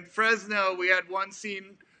 but in Fresno, we had one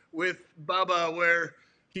scene with Bubba where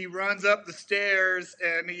he runs up the stairs,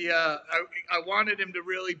 and I wanted him to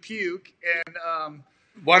really puke. And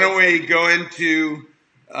why don't we go into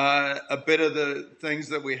a bit of the things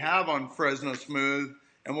that we have on Fresno Smooth,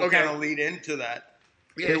 and we'll kind of lead into that.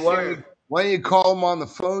 Yeah, hey, why don't you call him on the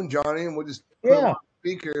phone, Johnny, and we'll just put him on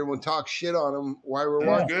speaker and we'll talk shit on him while we're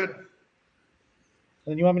watching. Good.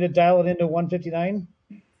 And you want me to dial it into 159?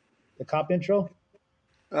 The cop intro?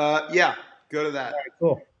 Yeah, go to that. All right,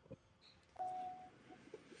 cool.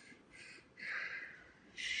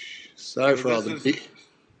 Sorry for all the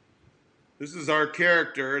This is our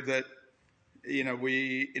character that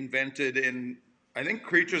we invented in, I think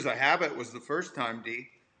Creatures of Habit was the first time, D.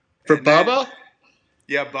 For Bubba?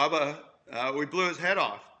 Yeah, Bubba. We blew his head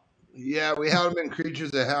off. Yeah, we had him in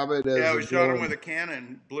Creatures of Habit. We shot him with a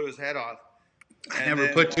cannon, blew his head off. I never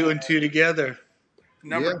put 2 and 2 together.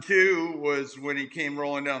 Number 2 was when he came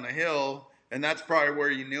rolling down the hill, and that's probably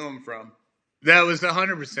where you knew him from. That was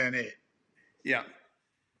 100% it. Yeah.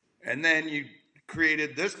 And then you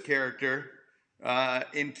created this character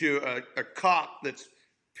into a cop that's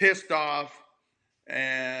pissed off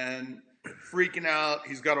and freaking out.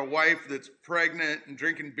 He's got a wife that's pregnant and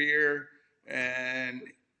drinking beer, and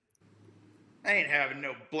I ain't having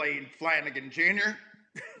no Blade Flanagan Jr.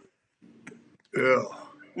 Yeah.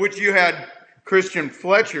 Which you had Christian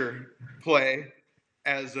Fletcher play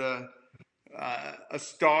as a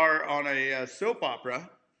star on a soap opera.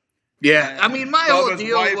 Yeah, And I mean, my Bubba's whole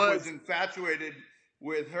deal wife was infatuated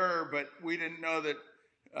with her, but we didn't know that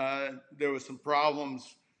there was some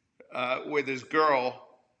problems with his girl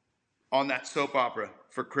on that soap opera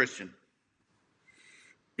for Christian.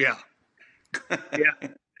 Yeah. Yeah.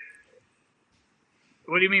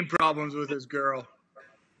 What do you mean problems with his girl?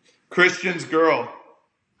 Christian's girl.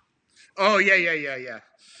 Oh, yeah.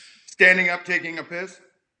 Standing up, taking a piss?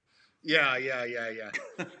 Yeah.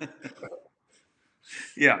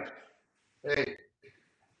 Yeah. Hey,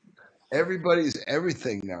 everybody's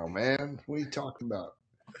everything now, man. What are you talking about?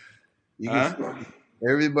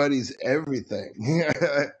 Everybody's everything.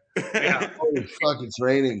 Yeah. Holy fuck, it's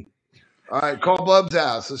raining. All right, call Bub's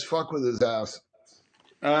ass. Let's fuck with his ass.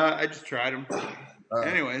 I just tried him.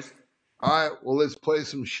 Anyways. All right, well, let's play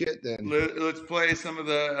some shit then. Let's play some of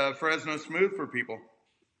the Fresno Smooth for people.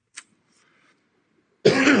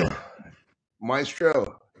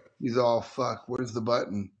 Maestro, he's all, fuck, where's the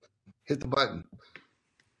button? Hit the button.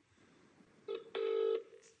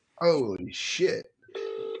 Holy shit.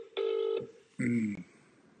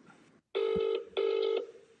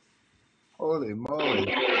 Holy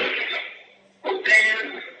moly.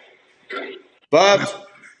 Bubs.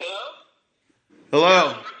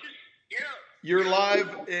 Hello. You're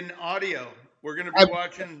live in audio. We're going to be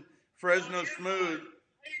watching Fresno Smooth.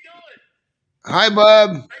 Hi,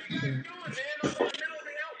 Bub.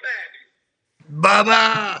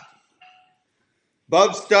 Bubba!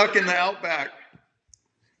 Bub's stuck in the Outback.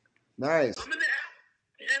 Nice.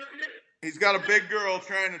 He's got a big girl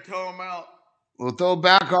trying to tow him out. We'll throw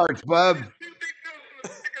back arts, Bub. I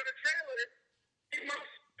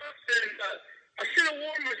should have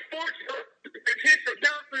worn my sports coat. The kids are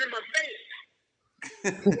bouncing in my face.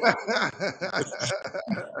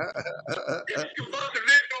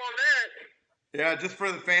 Yeah, just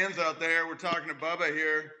for the fans out there, we're talking to Bubba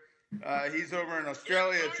here. He's over in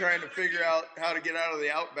Australia trying to figure out how to get out of the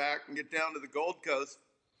outback and get down to the Gold Coast,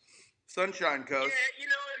 Sunshine Coast. Yeah, you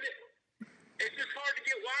know, it's just hard to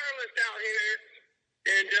get wireless out here,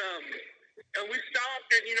 and we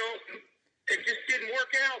stopped, and you know, it just didn't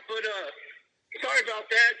work out. But sorry about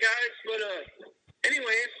that, guys. But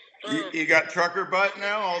anyways, you got trucker butt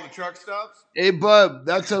now. All the truck stops. Hey, bub,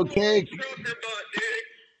 that's okay. Trucker butt, dude.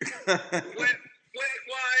 wet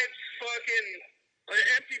wipes, fucking an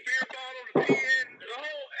empty beer bottle to pee in, the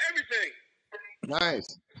whole everything. Nice.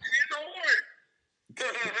 In the horn.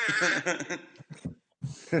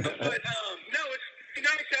 But no, it's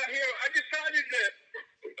nice out here. I decided to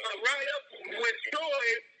ride up with Troy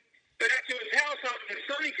back to his house out in the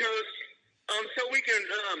Sunny Coast, so we can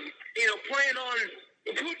you know, plan on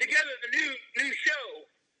putting together the new show.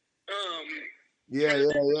 Yeah.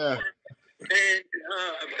 And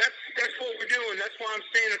that's what we're doing. That's why I'm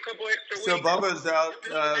staying a couple extra weeks. So Bubba's out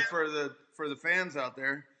for the fans out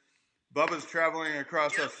there. Bubba's traveling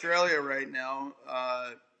across Australia right now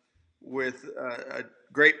with a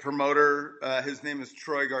great promoter. His name is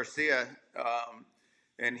Troy Garcia,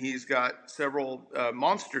 and he's got several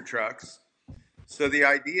monster trucks. So the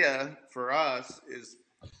idea for us is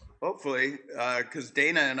hopefully, because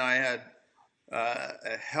Dana and I had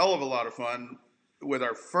a hell of a lot of fun with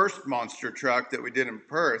our first monster truck that we did in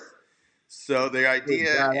Perth. So the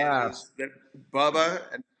idea is that Bubba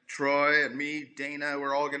and Troy and me, Dana,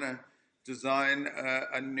 we're all going to design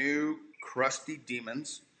a new Crusty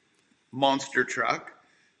Demons monster truck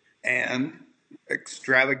and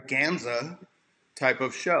extravaganza type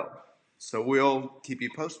of show. So we'll keep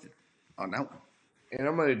you posted on that one. And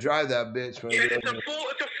I'm going to drive that bitch. Yeah, it's a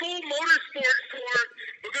full motorsport tour.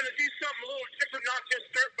 We're going to do something a little different, not just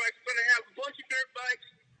dirt bikes. We're going to have a bunch of dirt bikes.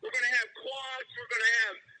 We're going to have quads. We're going to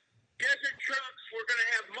have desert trucks. We're going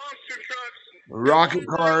to have monster trucks. Rocket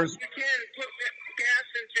cars. You can put gas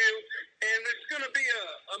into. And it's going to be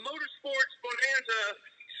a motorsports bonanza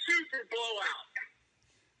super blowout.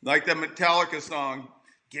 Like the Metallica song,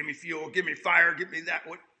 give me fuel, give me fire, give me that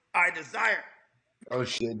what I desire. Oh,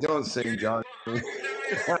 shit. Don't sing, John. To have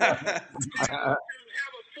a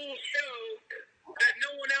full show that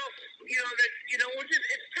no one else, we're just,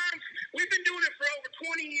 it's time. We've been doing it for over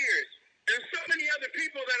 20 years. There's so many other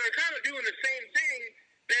people that are kind of doing the same thing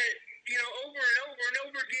that, over and over and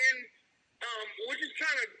over again. We're just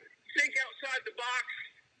trying to think outside the box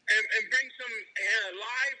and bring some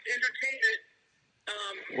live entertainment.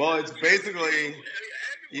 Well, it's basically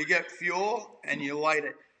you get fuel and you light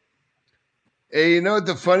it. Hey, you know what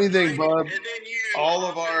the funny thing, Bob? All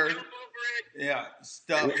of our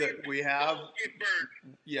stuff that we have,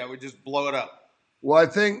 we just blow it up. Well, I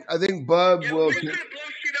think Bub will. We're gonna blow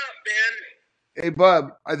shit up, man. Hey,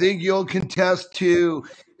 Bub, I think you'll contest to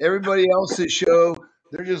everybody else's show.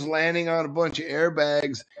 They're just landing on a bunch of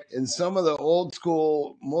airbags, and some of the old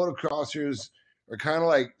school motocrossers are kind of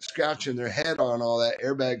like scratching their head on all that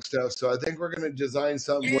airbag stuff. So I think we're going to design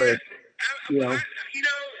something where, the riders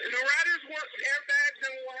want airbags,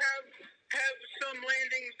 and we'll have some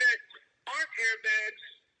landings that aren't airbags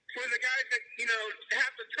for the guys that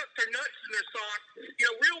have to tuck their nuts in their socks.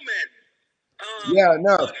 Real men.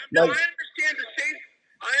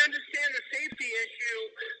 I understand the safety issue,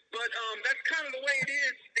 but that's kind of the way it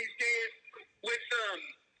is these days with the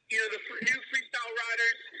new freestyle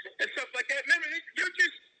riders and stuff like that. Remember, they're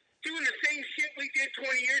just doing the same shit we did 20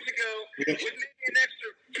 years ago with maybe an extra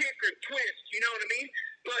kick or twist. You know what I mean?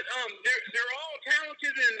 But they're all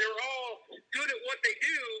talented and they're all good at what they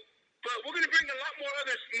do. But we're going to bring a lot more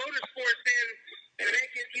other motorsports in and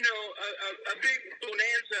make it, a big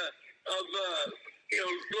bonanza of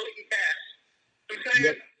loading gas.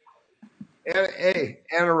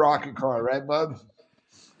 And a rocket car, right, Bub?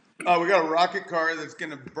 Oh, we got a rocket car that's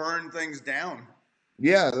going to burn things down.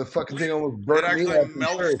 Yeah, the fucking thing almost burnt me up. It actually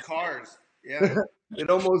melts cars. Yeah. It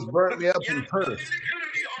almost burnt me up in Perth.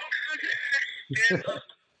 We're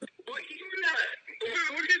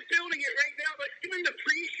just building it right now, but even the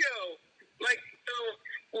pre-show,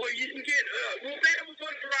 where you can get, we'll have a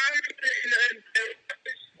bunch of riders and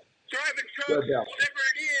driving trucks, whatever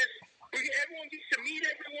it is. Everyone gets to meet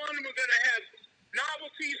everyone, and we're going to have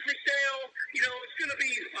novelties for sale. It's going to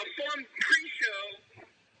be a fun pre-show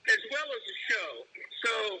as well as a show.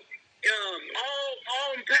 So,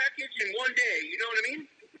 all in package in one day. You know what I mean?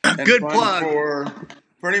 And good plug for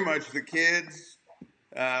pretty much the kids,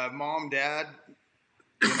 mom, dad.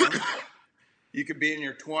 You could be in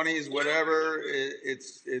your 20s, whatever.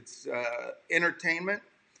 It's entertainment,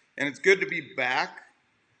 and it's good to be back.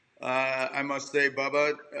 I must say,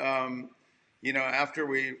 Bubba, after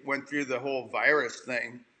we went through the whole virus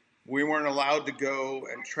thing, we weren't allowed to go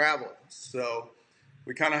and travel. So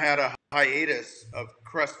we kind of had a hiatus of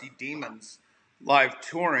Crusty Demons live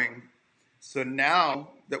touring. So now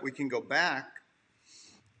that we can go back,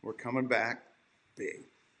 we're coming back big.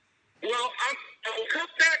 Well, I'll come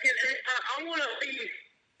back and I want to be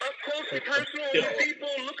up close and personal with people,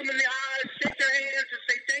 look them in the eyes, shake their hands, and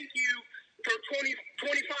say thank you for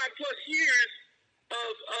 25 plus years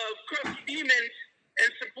of Crusty Demons and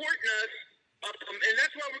supporting us. And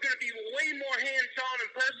that's why we're going to be way more hands-on and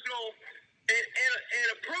personal and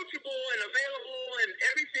approachable and available, and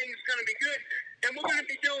everything's going to be good. And we're going to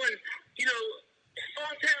be doing,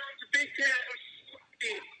 small towns, big towns.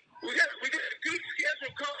 We got a good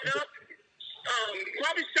schedule coming up.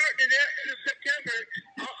 Probably starting in the end of September.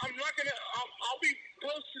 I'll be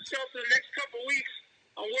posting stuff for the next couple of weeks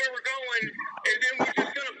on where we're going, and then we're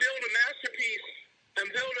just going to build a masterpiece and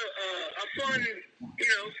build a fun,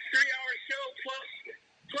 3-hour show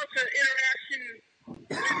plus an interaction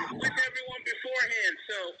with everyone beforehand.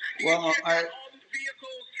 So you can check out all the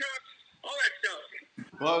vehicles, trucks, all that stuff.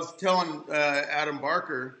 Well, I was telling Adam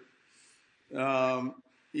Barker,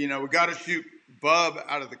 we got to shoot Bub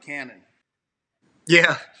out of the cannon.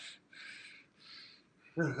 Yeah.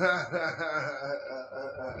 I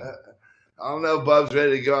don't know if Bub's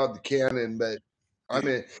ready to go out the cannon, but I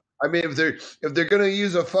mean, if they're gonna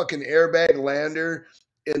use a fucking airbag lander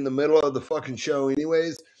in the middle of the fucking show,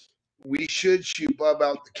 anyways, we should shoot Bub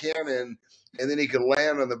out the cannon, and then he could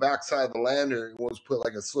land on the backside of the lander, and we'll just put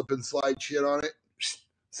like a slip and slide shit on it,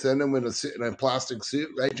 send him in a plastic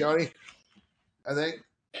suit, right, Johnny? I think.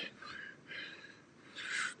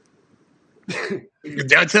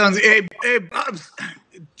 That sounds. Hey, Bubs.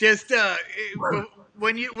 Just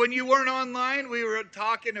when you weren't online, we were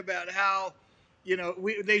talking about how,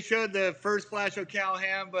 they showed the first flash of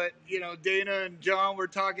Callahan, but Dana and John were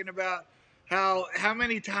talking about how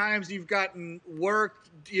many times you've gotten work,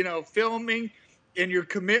 filming, and your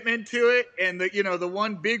commitment to it, and the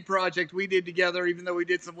one big project we did together, even though we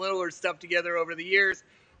did some littler stuff together over the years,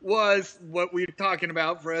 was what we were talking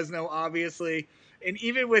about, Fresno, obviously. And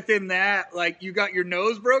even within that, like, you got your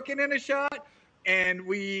nose broken in a shot, and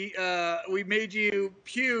we made you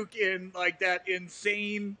puke in like that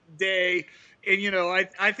insane day. And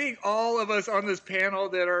I think all of us on this panel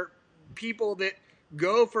that are people that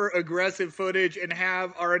go for aggressive footage and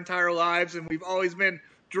have our entire lives, and we've always been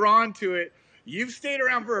drawn to it. You've stayed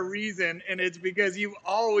around for a reason, and it's because you've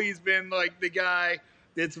always been like the guy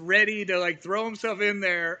that's ready to like throw himself in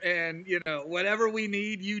there, and whatever we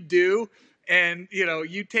need, you do. And,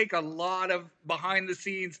 you take a lot of behind the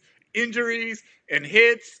scenes injuries and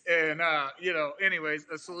hits and, anyways,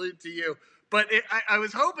 a salute to you. But I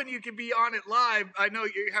was hoping you could be on it live. I know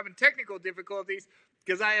you're having technical difficulties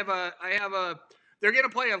because they're going to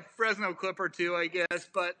play a Fresno clip or two, I guess.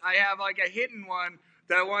 But I have like a hidden one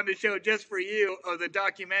that I wanted to show just for you of the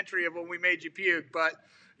documentary of when we made you puke. But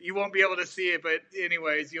you won't be able to see it. But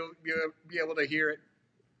anyways, you'll be able to hear it.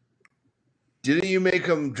 Didn't you make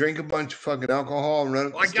them drink a bunch of fucking alcohol and run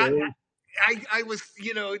up the stairs? I was,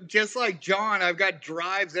 just like John, I've got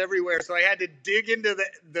drives everywhere, so I had to dig into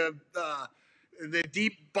the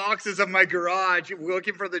deep boxes of my garage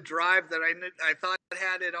looking for the drive that I thought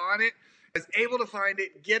had it on it. I was able to find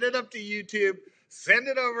it, get it up to YouTube, send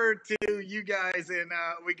it over to you guys, and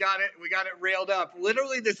we got it railed up.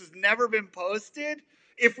 Literally, this has never been posted.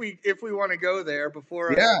 If we want to go there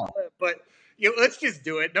before, but. Let's just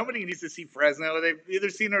do it. Nobody needs to see Fresno. They've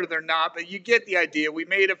either seen it or they're not, but you get the idea. We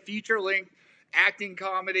made a feature-length acting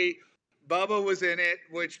comedy. Bubba was in it,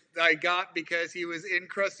 which I got because he was in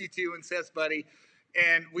Crusty 2 and Seth's buddy,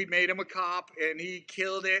 and we made him a cop, and he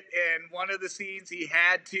killed it. And one of the scenes he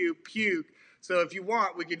had to puke. So if you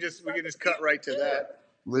want, we can just cut right to that.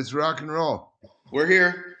 Let's rock and roll. We're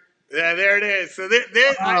here. Yeah, there it is. So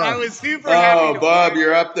I was super happy. Oh, Bob,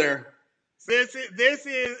 you're up there. This is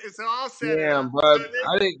it's all set. Damn, Bub.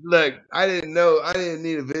 I didn't know. I didn't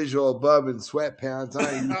need a visual of Bub in sweatpants. I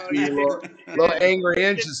didn't see a little angry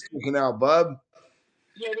inches sticking out, Bub.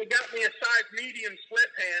 Yeah, they got me a size medium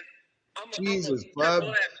sweatpants. Jesus, Bub.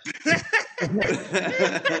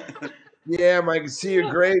 Yeah, I can see your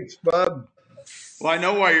grapes, Bub. Well, I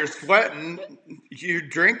know why you're sweating. You're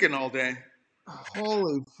drinking all day.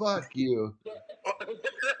 Holy fuck you.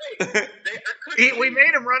 We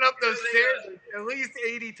made him run up those stairs at least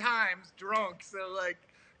 80 times drunk. So,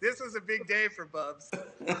 this was a big day for Bubs.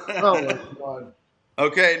 Oh, my God.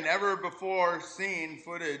 Okay, never before seen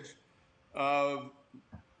footage of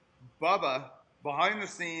Bubba behind the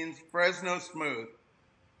scenes, Fresno Smooth.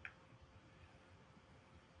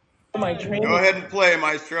 Go ahead and play,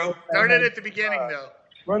 Maestro. Started at the beginning, though.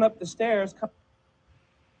 Run up the stairs.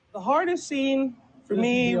 The hardest scene for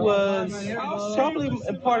me was probably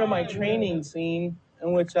a part of my training scene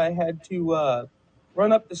in which I had to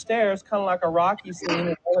run up the stairs, kind of like a Rocky scene, and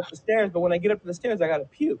run up the stairs. But when I get up to the stairs, I got to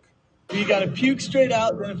puke. You got to puke straight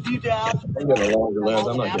out, then a few down. I'm getting longer legs.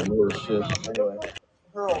 I'm not getting this shit. Anyway.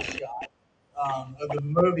 Hurl shot of the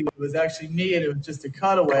movie was actually me, and it was just a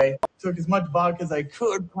cutaway. Took as much vodka as I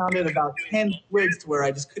could, pounded about 10 twigs to where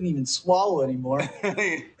I just couldn't even swallow anymore.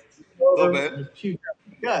 A little bit. Puked out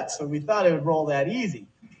the gut, so we thought it would roll that easy.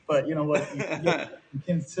 But you know what you get in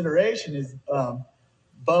consideration is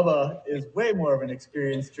Bubba is way more of an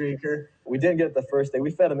experienced drinker. We didn't get it the first day.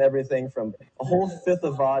 We fed him everything from a whole fifth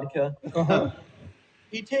of vodka.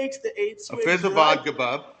 He takes the 8 swigs. A fifth of vodka,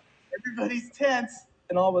 bub. Everybody's tense.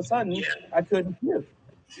 And all of a sudden, I couldn't puke.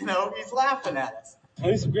 You know, he's laughing at us. I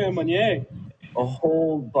need some Grand Marnier. A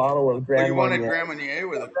whole bottle of Grand You Marnier. wanted Grand Marnier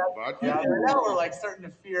with a vodka? Yeah, now we're like starting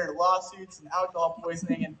to fear lawsuits and alcohol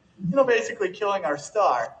poisoning and, you know, basically killing our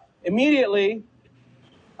star. Immediately,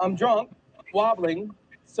 I'm drunk, wobbling,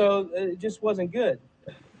 so it just wasn't good.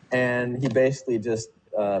 And he basically just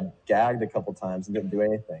gagged a couple times and didn't do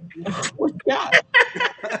anything. What's that?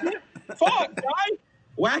 Fuck, guy!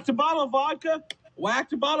 Whacked a bottle of vodka,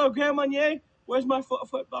 whacked a bottle of Grand Marnier. Where's my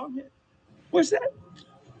foot bomb here? Where's that?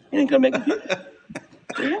 You ain't gonna make it puke.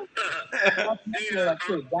 Yeah. You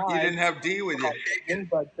didn't have D with you.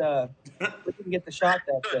 But we didn't get the shot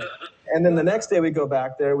that day. And then the next day we go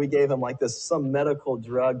back there, we gave him like some medical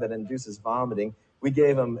drug that induces vomiting. We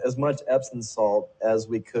gave him as much Epsom salt as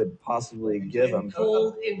we could possibly give him.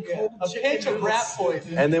 A pinch of rat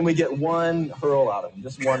poison. And then we get one hurl out of him,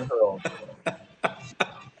 just one hurl.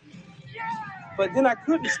 But then I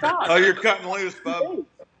couldn't stop. Oh, you're cutting loose, bub.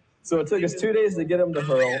 So it took us 2 days to get him to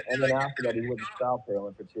hurl, and then after that he wouldn't stop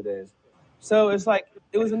hurling for 2 days. So it's like,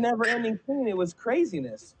 it was a never-ending thing. It was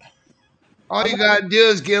craziness. All you gotta do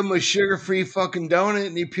is give him a sugar-free fucking donut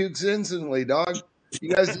and he pukes instantly, dog. You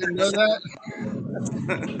guys didn't know that?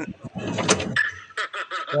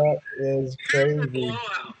 That is crazy.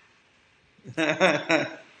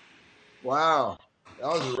 Wow. That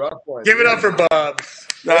was a rough one. Give it up for Bubs.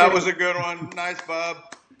 That was a good one. Nice, Bub.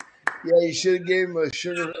 Yeah, you should have gave him a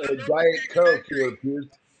Diet Coke. He would have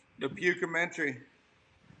puked. The pukementary.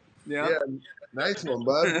 Yeah. Yeah, nice one,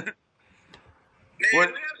 bud. Man, we have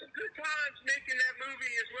some good times making that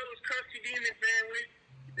movie as well as Crusty Demons, man.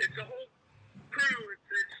 It's a whole crew. It's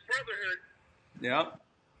brotherhood. Yeah.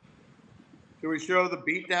 Can we show the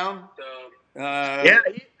beatdown?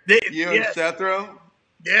 You and Sethro?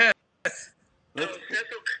 Yes. Sethro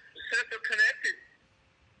connected.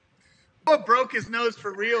 What broke his nose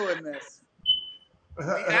for real in this?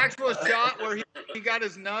 The actual shot where he got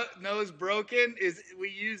his nose broken is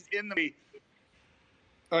we used in the movie.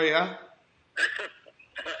 Oh, yeah?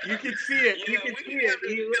 You can see it. You can see it.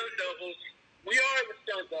 We are the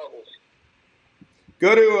stunt doubles.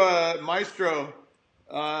 Go to Maestro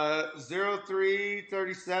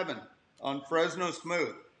 0337 on Fresno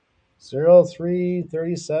Smooth.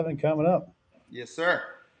 0337 coming up. Yes, sir.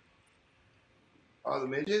 Oh, the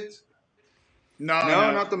midgets? No,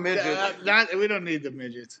 not the midgets. We don't need the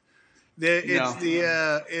midgets.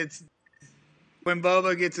 It's when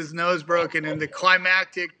Boba gets his nose broken in the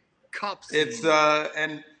climactic cup scene. It's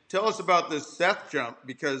and tell us about this Seth jump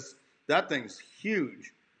because that thing's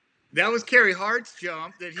huge. That was Carrie Hart's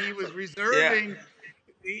jump that he was reserving.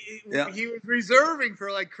 Yeah. He was reserving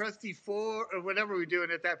for like Crusty 4 or whatever we were doing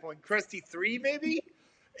at that point. Crusty 3 maybe.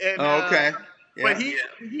 And, okay. Yeah. But he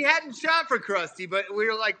hadn't shot for Crusty, but we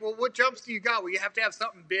were like, well, what jumps do you got? We have to have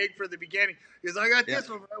something big for the beginning. Because I got this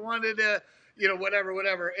one, but I wanted to,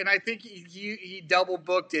 whatever. And I think he double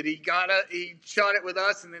booked it. He shot it with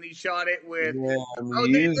us, and then he shot it with. Yeah,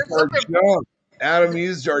 Adam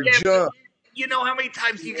used our jump. You know how many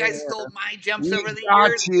times you guys stole my jumps over the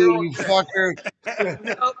years? You fucker.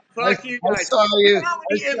 No, fuck you guys. I saw you. How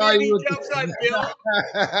many jumps I built?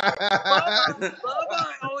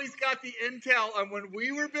 Bubba always got the intel on when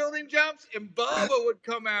we were building jumps, and Bubba would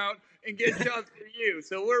come out and get jumps for you.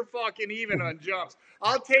 So we're fucking even on jumps.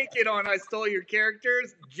 I'll take it on I stole your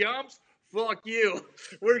characters. Jumps, fuck you.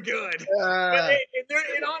 We're good.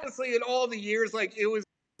 And honestly, in all the years, like, it was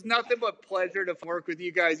nothing but pleasure to work with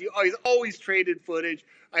you guys. You always traded footage.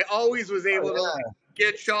 I always was able to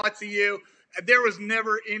get shots of you. There was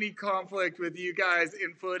never any conflict with you guys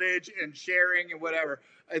in footage and sharing and whatever.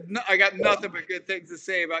 I got nothing but good things to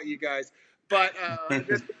say about you guys. But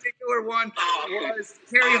this particular one was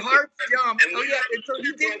Terry Hart's jump. Oh yeah, and so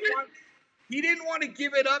he didn't want to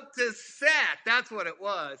give it up to Seth. That's what it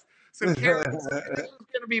was. So Carrie said, this was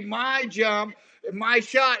going to be my jump, my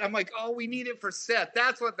shot. I'm like, oh, we need it for Seth.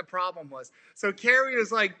 That's what the problem was. So Carrie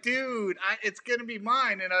was like, dude, it's going to be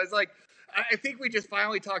mine. And I was like, I think we just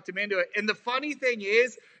finally talked him into it. And the funny thing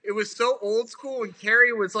is, it was so old school, and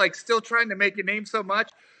Carrie was like still trying to make a name so much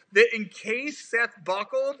that in case Seth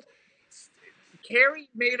buckled, Carrie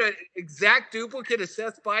made an exact duplicate of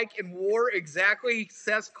Seth's bike and wore exactly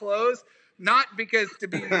Seth's clothes, not because to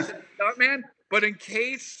be a stuntman, but in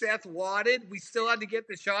case Seth wadded, we still had to get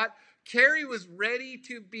the shot. Carrie was ready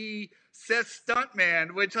to be Seth's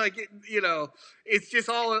stuntman, which, like, it's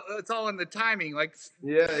all in the timing. Like,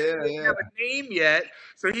 yeah. Didn't have a name yet,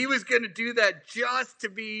 so he was going to do that just to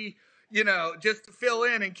be, just to fill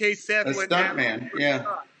in case Seth went down. Stuntman, yeah.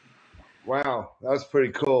 Wow, that was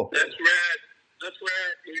pretty cool. That's rad. That's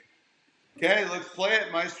rad, dude. Okay, let's play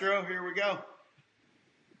it, Maestro. Here we go.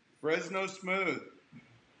 Fresno Smooth.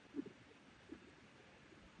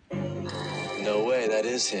 No way, that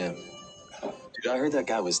is him. Dude, I heard that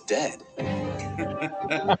guy was dead. There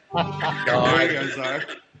you go, Czar.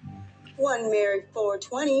 1 Mary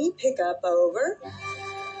 420, pick up over.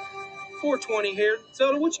 420 here.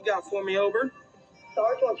 Zelda, what you got for me, over?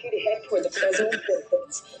 Sarge wants you to head toward the Fresno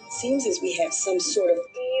buildings. Seems as we have some sort of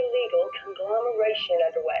illegal conglomeration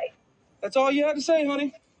underway. That's all you had to say,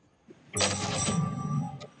 honey.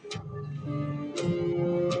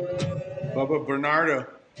 Bubba Bernardo.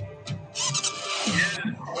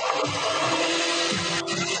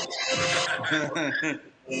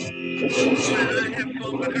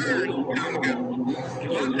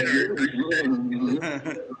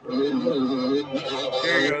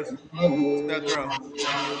 Here he goes. Death row.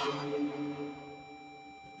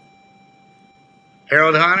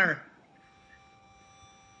 Harold Hunter.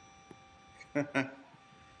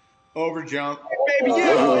 Over jump. Baby,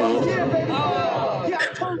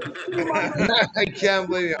 I can't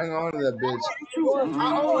believe you hung on to that bitch.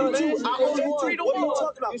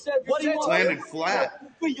 Landed flat.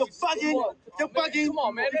 You're bugging. Come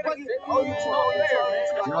on, man.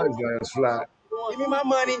 Now he's got his flat. Give me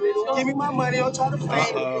my money. I'll try to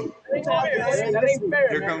play. That ain't fair.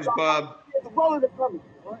 Here comes Bob.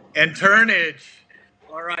 And Turnage.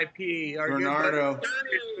 R.I.P. Our Bernardo. good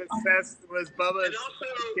success was Bubba's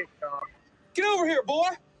kickoff. Get over here, boy.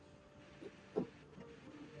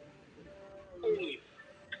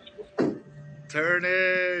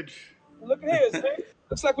 Turnage. Look at this, man.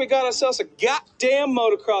 Looks like we got ourselves a goddamn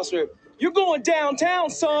motocrosser. You're going downtown,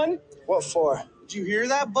 son. What for? Did you hear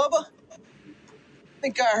that, Bubba? I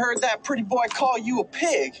think I heard that pretty boy call you a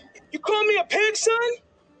pig. You call me a pig, son?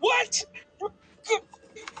 What?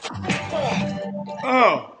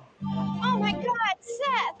 Oh. Oh my God,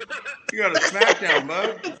 Seth! You got a smackdown,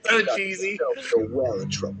 bud. So cheesy. You're well in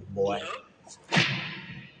trouble, boy.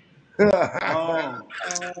 Oh.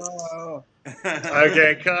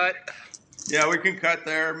 Okay, cut. Yeah, we can cut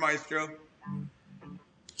there, Maestro. Oh,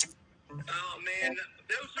 man.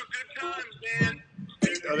 Those are good times, man.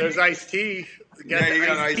 Oh, there's Ice-T. Yeah, you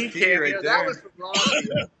got Ice-T right there. That was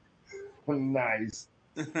from Nice.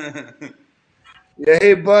 Yeah,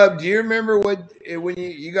 hey, Bub, do you remember when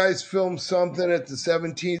you guys filmed something at the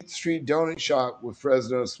 17th Street Donut Shop with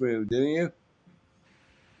Fresno Smooth, didn't you?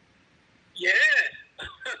 Yeah.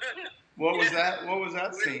 What was that? What was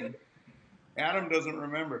that scene? Adam doesn't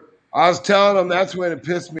remember. I was telling him that's when it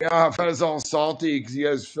pissed me off. I was all salty because you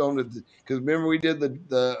guys filmed it. Because remember we did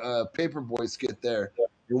the Paperboy skit there.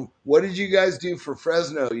 What did you guys do for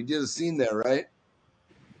Fresno? You did a scene there, right?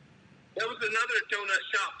 That was another donut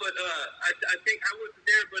shop, but I think I wasn't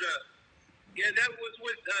there. But yeah, that was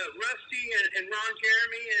with Rusty and Ron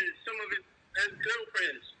Jeremy and some of his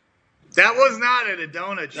girlfriends. That was not at a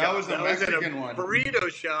donut shop. That was a Mexican was at a one. burrito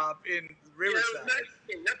shop in Riverside. Yeah, it was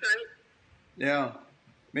Mexican. That's right. Yeah.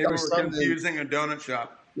 Maybe we're confusing a donut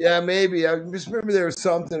shop. Yeah, maybe. I just remember there was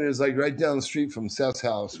something. It was like right down the street from Seth's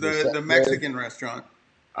house. The Mexican restaurant.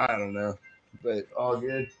 I don't know, but all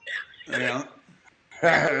good. Yeah.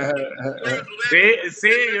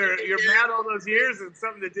 See, you're mad all those years and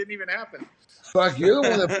something that didn't even happen. Fuck, you're the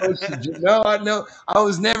one that posted you. No, I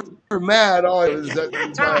was never mad. All it was that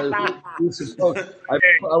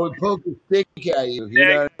I would poke a stick at you. You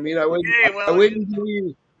know what I mean? I wouldn't give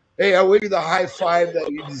you. Hey, I would give you the high five that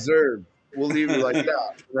you deserve. We'll leave it like that.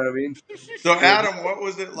 You know what I mean? So, Adam, what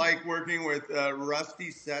was it like working with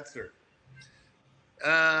Rusty Setzer?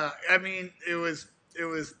 I mean, it was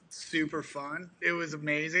super fun. It was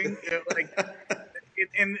amazing.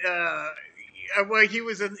 Well, he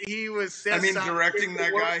was. I mean, directing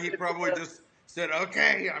that guy, he probably just said,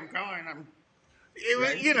 "Okay, I'm going."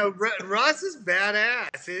 Russ is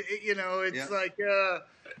badass. It's like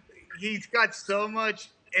he's got so much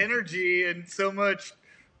energy and so much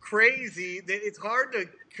crazy that it's hard to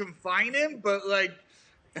confine him. But like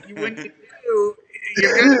when you do,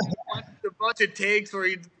 you're gonna watch a bunch of takes where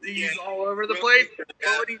he's all over the place. But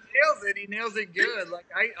when he nails it good. Like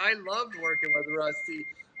I loved working with Rusty.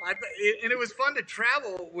 And it was fun to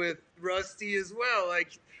travel with Rusty as well.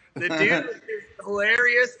 Like the dude was just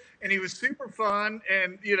hilarious, and he was super fun.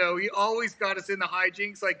 And he always got us in the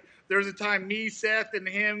hijinks. Like there was a time me, Seth, and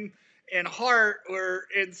him and Hart were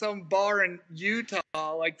in some bar in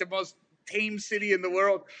Utah, like the most tame city in the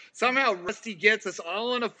world. Somehow Rusty gets us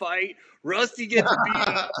all in a fight. Rusty gets beat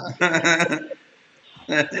up.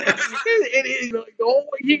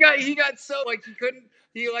 He got so like he couldn't.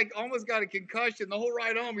 He like almost got a concussion the whole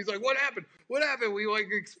ride home. He's like, "What happened? What happened?" We like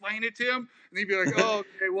explain it to him, and he'd be like, "Oh,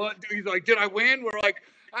 okay, what?" He's like, "Did I win?" We're like,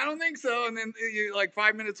 "I don't think so." And then like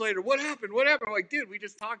 5 minutes later, "What happened? What happened?" I'm like, "Dude, we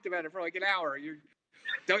just talked about it for like an hour. You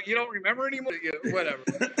don't remember anymore?" Whatever.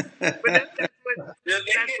 But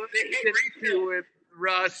that's what it gets to with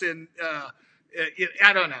Russ, and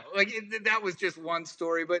I don't know. Like that was just one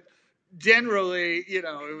story, but generally, it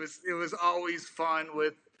was always fun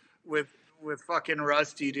with fucking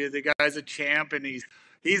Rusty, dude. The guy's a champ, and he's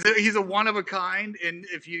a one of a kind. And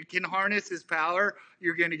if you can harness his power,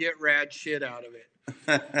 you're gonna get rad shit out of it.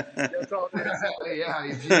 That's all. Yeah,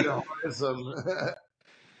 if you can harness him.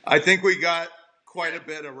 I think we got quite a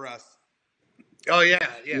bit of Russ. Oh yeah,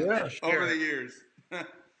 sure. Over the years.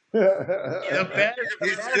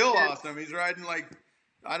 He's still awesome. He's riding like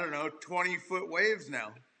 20-foot waves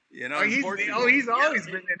now. He's always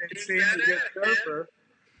been an insane good surfer.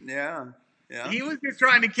 Yeah. He was just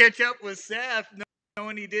trying to catch up with Seth,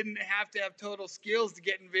 knowing he didn't have to have total skills to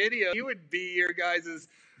get in video. He would be your guys'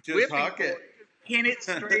 just huck it, pin it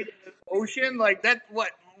straight in the ocean like that.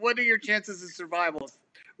 What are your chances of survival,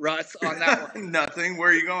 Russ, on that one? Nothing. Where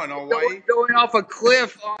are you going? Hawaii? Going off a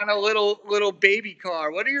cliff on a little baby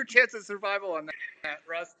car. What are your chances of survival on that,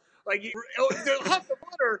 Russ? Like the Huck the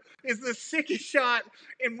Footer is the sickest shot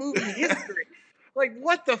in movie history. Like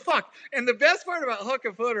what the fuck? And the best part about Huck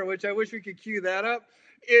a Footer, which I wish we could cue that up,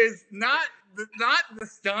 is not the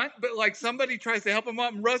stunt, but like somebody tries to help him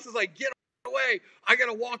up, and Russ is like, "Get away! I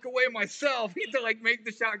gotta walk away myself." He had to like make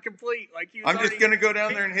the shot complete. Like I'm just gonna go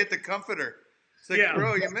down there and hit the comforter. It's like,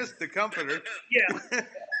 bro, you missed the comforter. Yeah.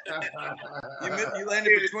 You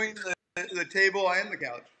landed between the table and the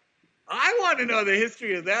couch. I want to know the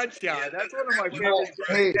history of that shot. That's one of my favorite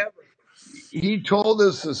shots ever. He told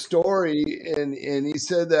us a story, and he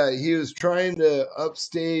said that he was trying to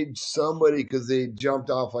upstage somebody because they jumped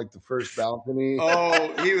off like the first balcony.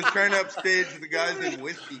 Oh, he was trying to upstage the guys in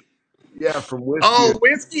Whiskey. Yeah, from Whiskey. Oh,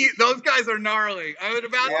 Whiskey! Those guys are gnarly. I was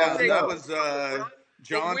about to say that was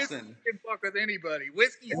Johnson. Whiskey can fuck with anybody.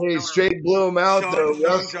 Whiskey's He straight blew him out though.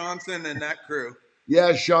 Sean Johnson and that crew.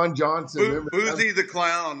 Yeah, Sean Johnson. Boozy the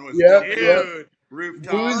Clown was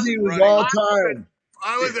rooftop. Boozy was all time.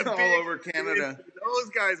 I was all over Canada. Those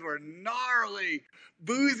guys were gnarly.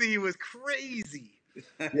 Boozy was crazy.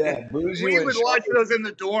 Yeah, Boozy. We would watch those in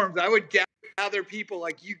the dorms. I would gather people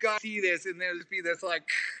like, "You got to see this," and there'd be this like.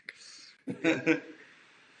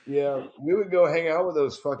 Yeah, we would go hang out with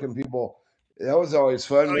those fucking people. That was always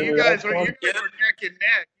fun. Oh, you guys were neck and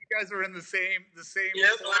neck. You guys were in the same. Yeah,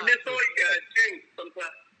 I miss all you guys too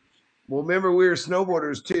sometimes. Well, remember we were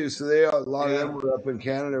snowboarders too, so a lot of them were up in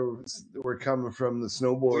Canada. Were coming from the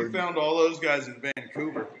snowboard. We found all those guys in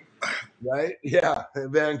Vancouver. Right? Yeah,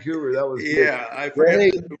 in Vancouver. That was good. I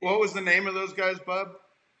forget. What was the name of those guys, Bub?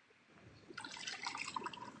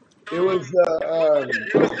 It was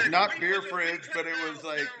not Beer Fridge, but it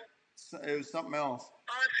was something else.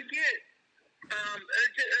 I forget.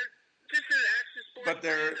 Just an access point.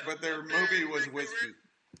 But their movie was Whiskey.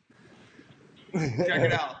 Check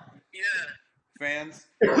it out. Yeah. Fans,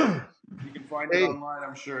 you can find it online,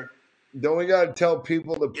 I'm sure. Don't we got to tell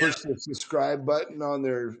people to push the subscribe button on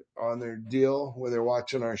their deal when they're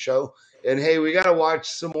watching our show? And hey, we got to watch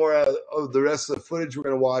some more of the rest of the footage we're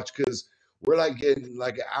going to watch because we're like getting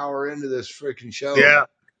like an hour into this freaking show. Yeah.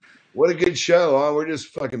 What a good show, huh? We're just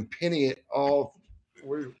fucking pinning it all.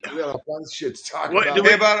 We got a bunch of shit to talk about.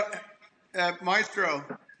 Hey, about Maestro.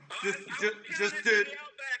 Just to.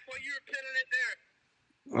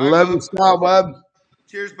 Love you, style, bub.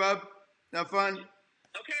 Cheers, bub. Have fun. Okay,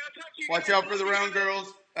 I'll talk to you. Watch out for the round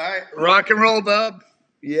girls. All right. Rock and roll, bub.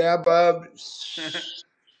 Yeah, bub.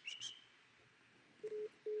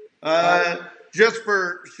 Just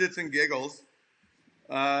for shits and giggles,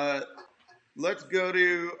 let's go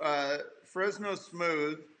to Fresno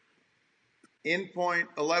Smooth in point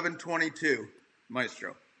 1122,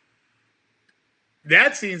 Maestro.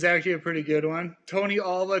 That scene's actually a pretty good one. Tony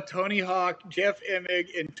Alva, Tony Hawk, Jeff Emig,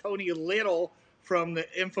 and Tony Little from the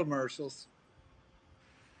infomercials.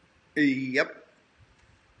 Yep.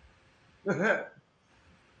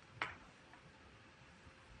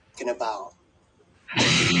 About.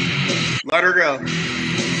 Let her go.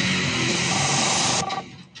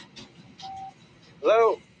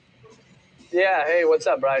 Hello. Yeah. Hey, what's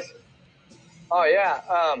up, Bryce? Oh yeah.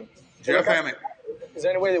 Jeff Amick. Is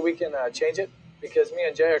there any way that we can change it? Because me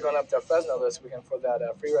and Jay are going up to Fresno this weekend for that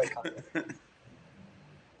free ride contest.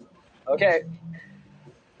 Okay.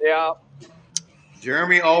 Yeah.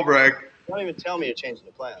 Jeremy Albrecht. Don't even tell me you're changing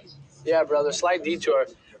the plans. Yeah, brother. Slight detour.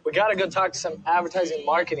 We got to go talk to some advertising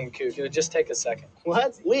marketing kook. It'll just take a second.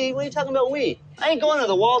 What? What are you talking about, we? I ain't going to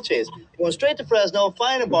the wall chase. I'm going straight to Fresno,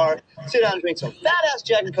 find a bar, sit down and drink some fat-ass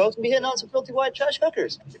Jack and Cokes, and be hitting on some filthy white trash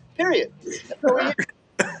hookers. Period.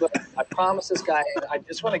 Look, I promise this guy, I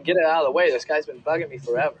just want to get it out of the way. This guy's been bugging me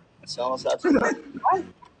forever. Selling us out to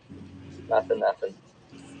Nothing.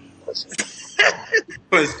 Listen.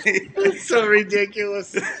 It's so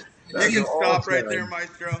ridiculous. You can stop right there,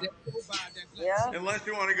 Maestro. Yeah. Unless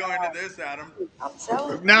you want to go into this, Adam. I'm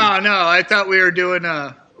selling. No, I thought we were doing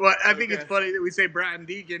well, I think it's funny that we say Brian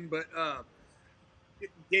Deegan, but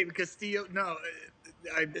David Castillo. No,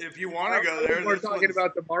 if you want to go there, we're talking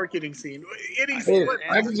about the marketing scene.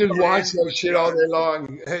 I can just watch that shit all day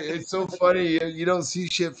long. It's so funny. You don't see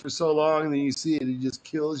shit for so long, and then you see it. It just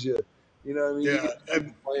kills you. You know what I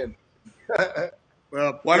mean? Yeah.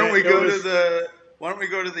 Well, why don't we go to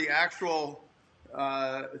the actual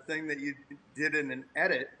thing that you did in an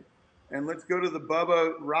edit, and let's go to the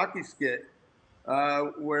Bubba Rocky skit,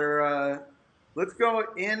 where let's go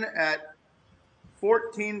in at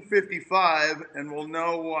 14:55, and we'll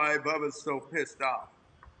know why Bubba's so pissed off.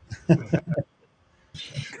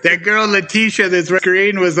 That girl Letitia that's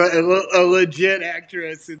screen was a legit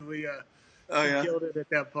actress, and we killed it at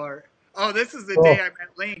that part. Oh, this is the day I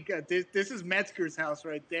met Link. This is Metzger's house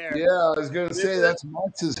right there. Yeah, I was going to say that's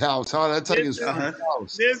Max's house, huh? That's like his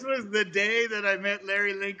house. This was the day that I met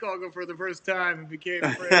Larry Linkogle for the first time and became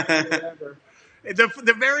friends forever.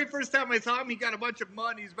 The very first time I saw him, he got a bunch of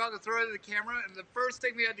mud. He's about to throw it at the camera, and the first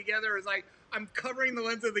thing we had together was like, I'm covering the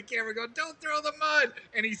lens of the camera, going, "Don't throw the mud!"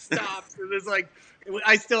 And he stops. And it's like,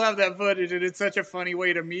 I still have that footage, and it's such a funny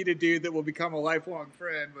way to meet a dude that will become a lifelong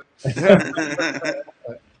friend. But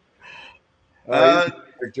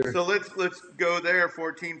so let's go there.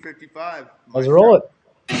 14:55. Let's roll it.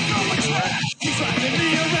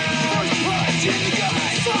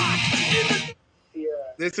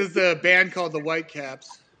 This is the band called the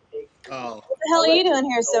Whitecaps. Oh. What the hell are you doing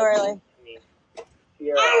here so early? I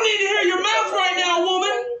don't need to hear your mouth right now,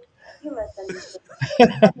 woman. You must understand.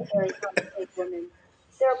 Very complicated women.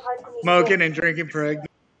 There are parts of me. Smoking and drinking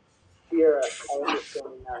pregnant. Sierra, I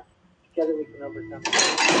understand that. Together we can overcome it.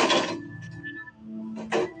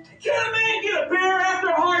 Can a man get a beer after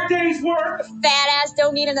a hard day's work? Fat ass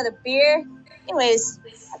don't need another beer. Anyways, I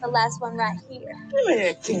have the last one right here.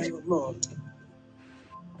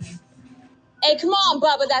 Hey, come on,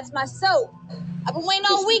 Bubba, that's my soap. I've been waiting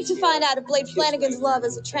all week to find out if Blake Flanagan's love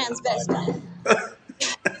is a transvestite.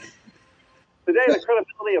 Today, the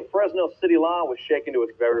credibility of Fresno city law was shaken to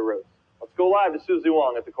its very roots. Let's go live to Susie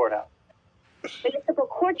Wong at the courthouse. Municipal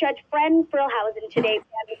Court Judge Fred Frillhausen today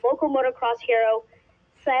had local motocross hero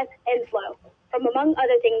Seth Enslow from, among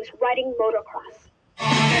other things, riding motocross.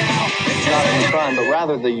 Not any crime, but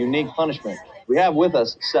rather the unique punishment. We have with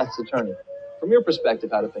us Seth's attorney. From your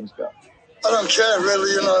perspective, how do things go? I don't care,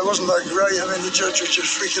 really. It wasn't that great. I mean, the judge was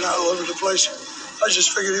just freaking out all over the place. I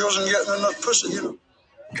just figured he wasn't getting enough pussy,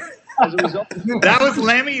 As a result, that was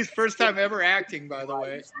Lemmy's first time ever acting, by the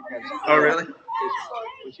way. Oh, really?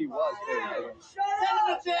 Which he was.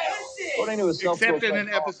 According to his Except in an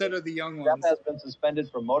episode of The Young Ones. Seth has been suspended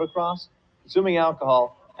from motocross, consuming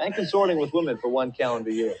alcohol, and consorting with women for 1 calendar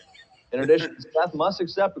year. In addition, Seth must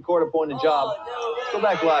accept a court-appointed job. Let's go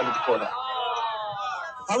back live at the courthouse.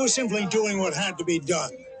 I was simply doing what had to be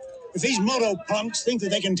done. If these moto punks think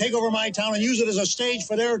that they can take over my town and use it as a stage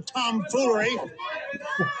for their tomfoolery,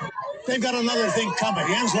 they've got another thing coming.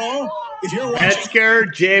 Enslow, if you're watching... Metzger,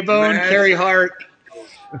 J-Bone, Carrie Hart.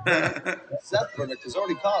 Seth's verdict has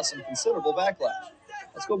already caused some considerable backlash.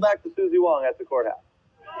 Let's go back to Susie Wong at the courthouse.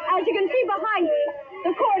 As you can see behind me,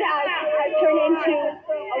 the courthouse has turned into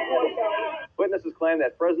a war zone. Witnesses claim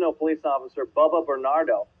that Fresno police officer Bubba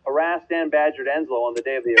Bernardo harassed and badgered Enslow on the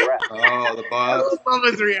day of the arrest. Oh, the boss.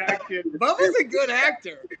 Bubba's reaction. Bubba's a good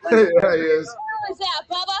actor. Yeah, he is. What was that,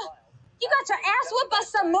 Bubba? You got your ass whooped by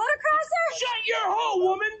some motocrosser? Shut your hole,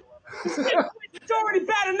 woman. It's already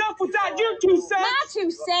bad enough without your 2 cents. My 2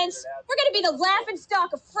 cents? We're gonna be the laughing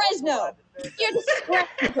stock of Fresno. You're disgraced.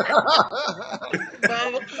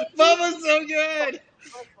 Bubba's so good.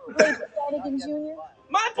 Blade Flanagan Jr.?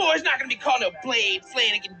 My boy's not gonna be called no Blade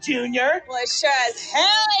Flanagan Jr. Well, it sure as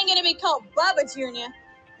hell ain't gonna be called Bubba Jr.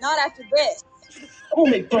 Not after this. Call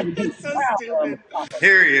me Bubba Jr. So stupid.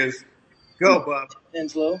 Here he is. Go, Bob.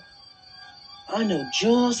 Henslow, I know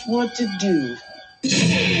just what to do.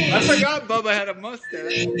 I forgot Bubba had a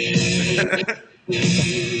mustache.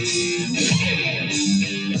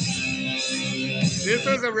 This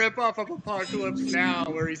was a ripoff of Apocalypse Now,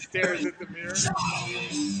 where he stares at the mirror.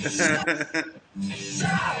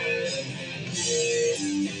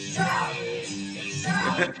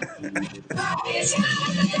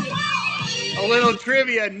 A little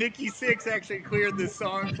trivia, Nikki Sixx actually cleared this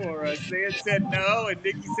song for us. They had said no, and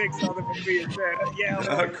Nikki Sixx saw the movie and said, yeah.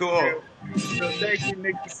 Oh, cool. So thank you,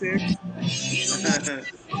 Nikki Sixx.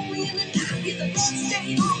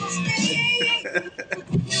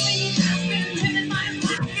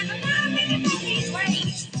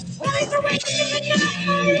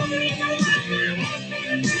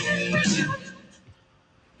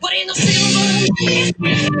 But in the silver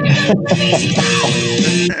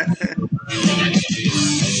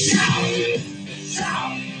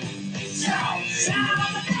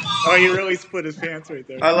Oh, he really split his pants right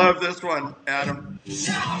there. I love this one, Adam.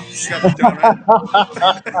 Got the donut.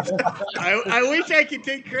 I wish I could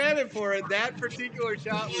take credit for it. That particular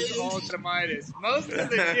shot was all Midas. Most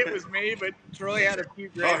of the shit was me, but Troy had a few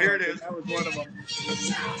great. Oh, here it is. That was one of them.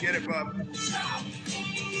 Get it, Bub.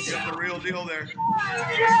 You got the real deal there.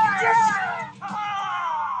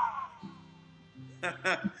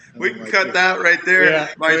 We can cut that right there,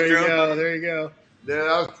 Yeah, Maestro. there you go. There you go. Yeah,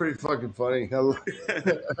 that was pretty fucking funny. Yeah,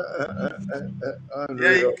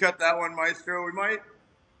 you can cut that one, Maestro. We might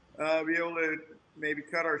be able to maybe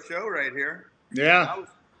cut our show right here. Yeah. That was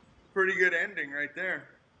a pretty good ending right there.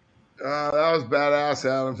 That was badass,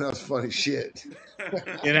 Adam. That was funny shit.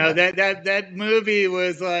 You know, that movie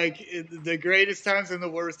was like the greatest times and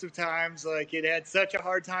the worst of times. Like, it had such a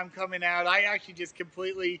hard time coming out. I actually just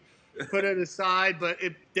completely put it aside, but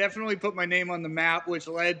it definitely put my name on the map, which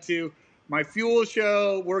led to my Fuel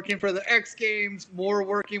show, working for the X Games, more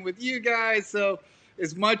working with you guys. So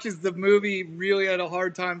as much as the movie really had a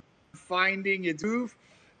hard time finding its groove,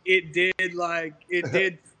 it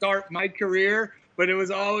did start my career, but it was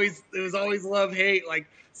always love-hate. Like,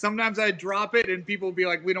 sometimes I'd drop it and people would be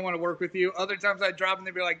like, we don't want to work with you. Other times I'd drop it and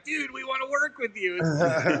they'd be like, dude, we want to work with you.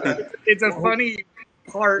 It's a funny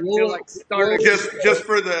part to like start. Just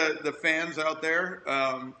for the fans out there,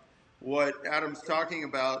 what Adam's talking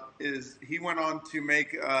about is he went on to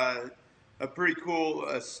make a pretty cool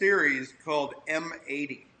series called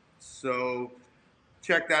M80. So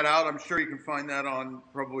check that out. I'm sure you can find that on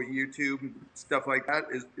probably YouTube and stuff like that.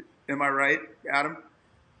 Am I right, Adam?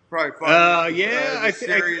 Probably find a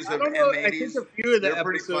series of M80s. I think a few of the They're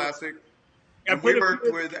pretty episodes. classic. And we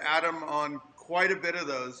worked with Adam on quite a bit of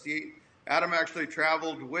those. Adam actually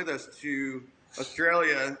traveled with us to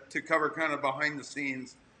Australia to cover kind of behind the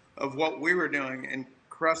scenes of what we were doing and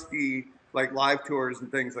Crusty, like live tours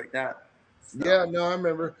and things like that. So, yeah, no, I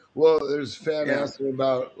remember. Well, there's a fan asking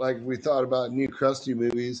about, like, we thought about new Crusty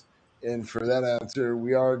movies, and for that answer,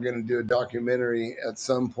 we are going to do a documentary at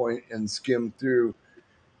some point and skim through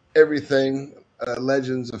everything,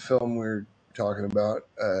 legends of film we're talking about,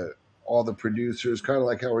 all the producers, kind of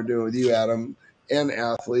like how we're doing with you, Adam, and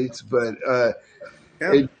athletes. But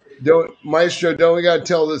Maestro, don't we got to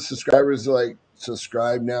tell the subscribers to, like,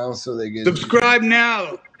 subscribe now so they get subscribe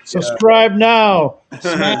now. Subscribe now.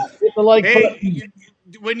 Smash hit the like button.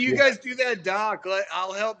 When you guys do that doc,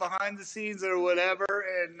 I'll help behind the scenes or whatever,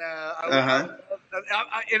 and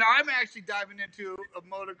and I'm actually diving into a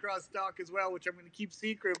motocross doc as well, which I'm going to keep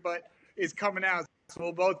secret, but is coming out. So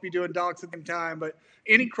we'll both be doing docs at the same time. But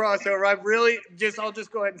any crossover, I'll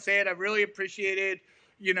just go ahead and say it. I've really appreciated,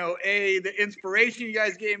 the inspiration you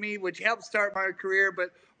guys gave me, which helped start my career, but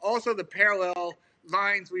also the parallel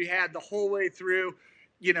lines we had the whole way through,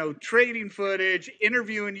 trading footage,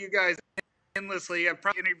 interviewing you guys endlessly. I've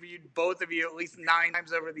probably interviewed both of you at least 9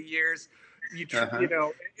 times over the years.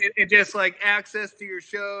 And just like access to your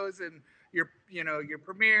shows and your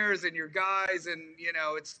premieres and your guys, and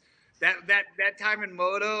it's that time in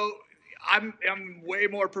moto. I'm way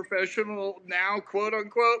more professional now, quote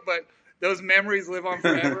unquote, but those memories live on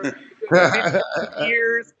forever.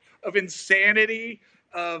 Years of insanity,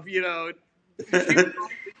 of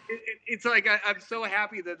it's like I'm so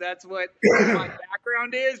happy that's what my background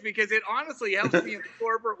background is, because it honestly helps me in the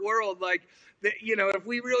corporate world. Like, you know, if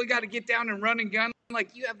we really got to get down and run and gun, like,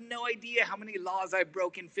 you have no idea how many laws I've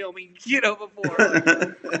broken filming, you know, before.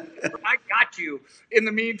 Like, I got you. In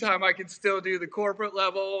the meantime, I can still do the corporate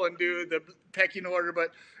level and do the pecking order.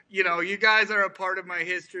 But, you know, you guys are a part of my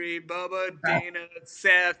history. Bubba, Dana,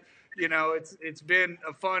 Seth. You know, it's been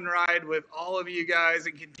a fun ride with all of you guys,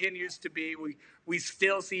 and continues to be. We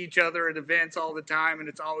still see each other at events all the time, and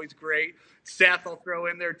it's always great. Seth, I'll throw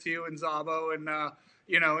in there too, and Zabo, and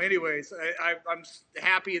you know. Anyways, I'm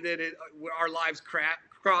happy that our lives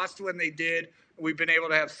crossed when they did. We've been able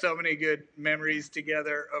to have so many good memories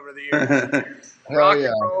together over the years. Rock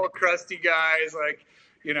and roll, crusty guys, like.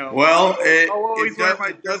 You know, well,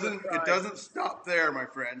 it doesn't stop there, my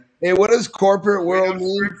friend. Hey, what does corporate world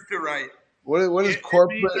mean? Scripts to write. What is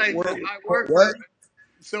corporate world? I work for,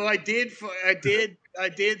 so I did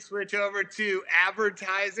switch over to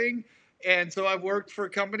advertising, and so I've worked for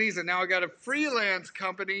companies, and now I got a freelance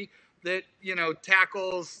company that, you know,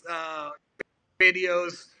 tackles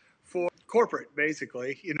videos for corporate,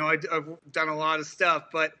 basically. You know, I've done a lot of stuff,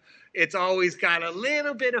 but it's always got a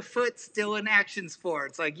little bit of foot still in action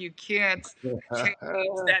sports. Like, you can't change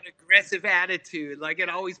that aggressive attitude. Like, it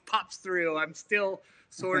always pops through. I'm still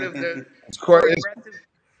sort of the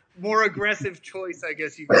more aggressive choice, I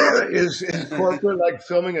guess you could say. Is corporate like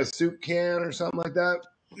filming a soup can or something like that?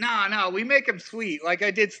 No, we make them sweet. Like,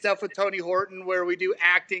 I did stuff with Tony Horton where we do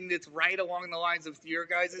acting that's right along the lines of your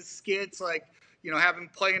guys' skits. Like, you know, have him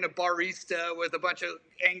playing a barista with a bunch of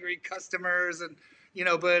angry customers, and you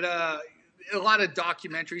know, but a lot of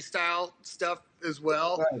documentary style stuff as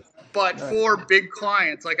well. Nice. But for big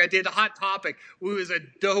clients, like I did Hot Topic, who was a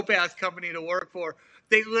dope ass company to work for.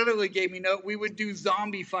 They literally gave me we would do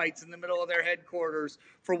zombie fights in the middle of their headquarters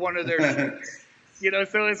for one of their shoots. You know,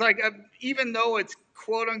 so it's like, even though it's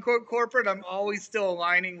quote unquote corporate, I'm always still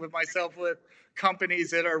aligning with myself with companies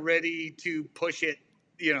that are ready to push it,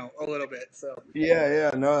 you know, a little bit. So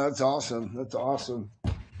yeah, no, that's awesome. That's awesome.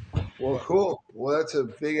 Well, cool. Well, that's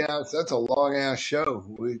a long ass show.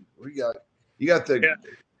 You got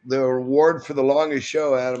the award for the longest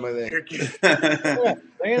show, Adam, I think.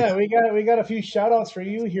 Yeah, we got a few shout outs for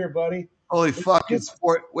you here, buddy. Holy fuck, it's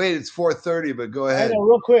 4:30, but go ahead. I know,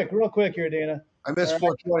 real quick here, Dana. I missed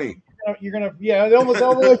 4:20. You're gonna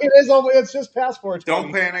it's just past 4:20.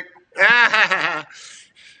 Don't panic.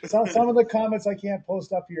 Some of the comments I can't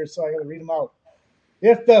post up here, so I gotta read them out.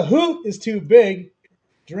 If the hoot is too big,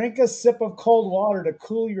 drink a sip of cold water to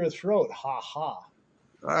cool your throat. Ha ha.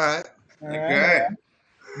 All right. Okay.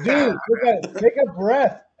 Dude, take a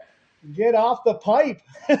breath. Get off the pipe.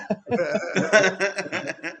 A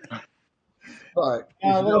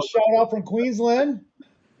little shout out from Queensland.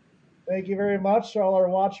 Thank you very much, all our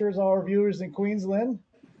watchers, all our viewers in Queensland.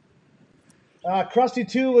 Crusty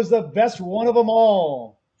 2 was the best one of them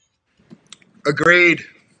all. Agreed.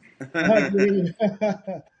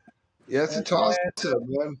 Yeah, it's a toss-up,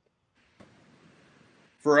 man.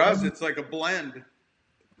 For us, it's like a blend.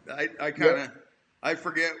 I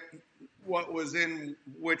forget what was in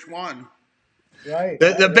which one. Right.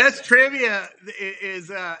 The best trivia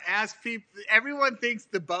is ask people. Everyone thinks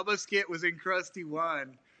the Bubba skit was in Crusty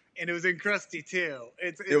 1, and it was in Crusty 2.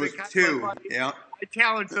 It was 2. Yeah. I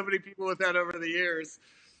challenged so many people with that over the years.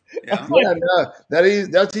 Yeah. Yeah, no,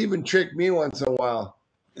 that's even tricked me once in a while.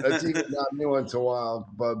 That's even got me once in a while.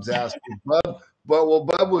 Bub's asking. Bub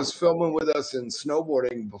was filming with us in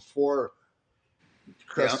snowboarding before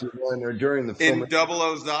Crusty 1 or during the film. In Double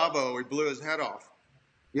O Zabo, we blew his head off.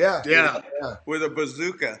 Yeah. With a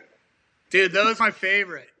bazooka. Dude, those are my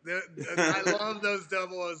favorite. I love those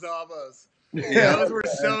Double O Zabos. Yeah. Those were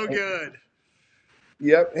so good.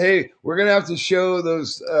 Yep. Hey, we're going to have to show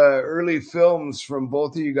those early films from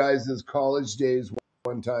both of you guys' college days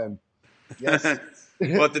one time. Yes.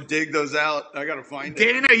 We'll have to dig those out. I got to find it.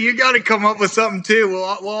 Dana, you got to come up with something too. We'll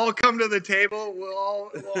all come to the table. We'll all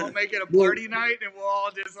make it a party night, and we'll all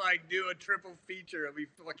just like do a triple feature. It'll be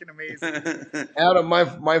fucking amazing. Adam,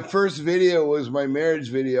 my first video was my marriage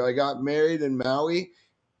video. I got married in Maui,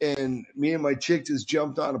 and me and my chick just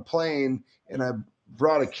jumped on a plane, and I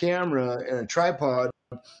brought a camera and a tripod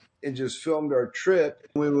and just filmed our trip.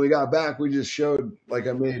 When we got back, we just showed, like,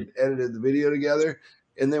 edited the video together.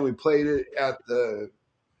 And then we played it at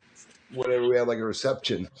we had like a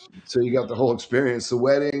reception. So you got the whole experience, the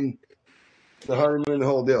wedding, the honeymoon, the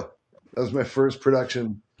whole deal. That was my first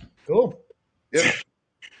production. Cool. Yep.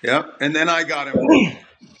 Yep. And then I got him.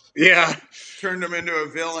 Yeah. Turned him into a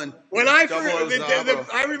villain. When I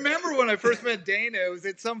remember when I first met Dana, it was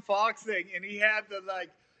at some Fox thing, and he had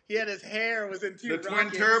his hair was in two twin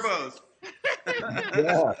turbos.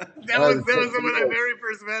 Yeah. That was when I very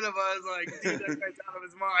first met him. I was like, dude, that guy's out of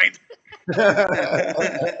his mind.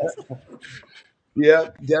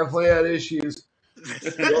 Yep, definitely had issues.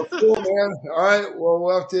 Well, cool, man. All right, well,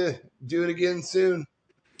 we'll have to do it again soon.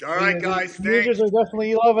 All right, guys. The users are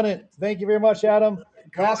definitely loving it. Thank you very much, Adam.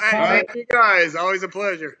 Thank you, guys. Always a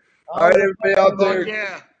pleasure. All right, everybody out there,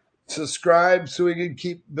 Yeah. subscribe so we can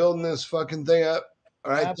keep building this fucking thing up.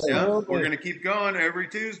 All right, Yeah, we're going to keep going every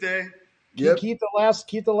Tuesday. Keep the laughs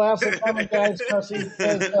coming, guys. Crusty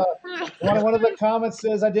says, one of the comments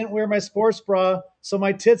says, "I didn't wear my sports bra, so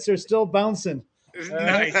my tits are still bouncing."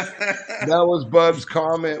 Nice. That was Bub's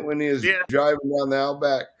comment when he was driving down the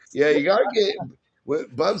Outback. Yeah, you gotta get.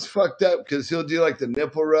 Bub's fucked up because he'll do like the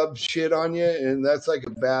nipple rub shit on you, and that's like a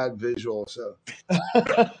bad visual. So you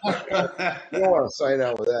don't want to sign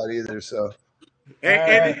out with that either. So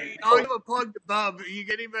Hey, I'll give a plug to Bub. You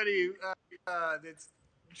get anybody that's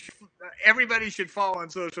everybody should follow on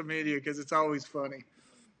social media because it's always funny.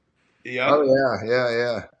 Yeah. Oh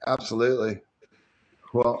yeah, absolutely.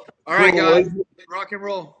 Well, all right, guys, rock and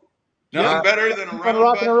roll. Nothing better than a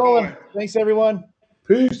rock and rolling. Thanks, everyone.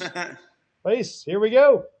 Peace. Peace. Here we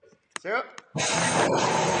go. Yep.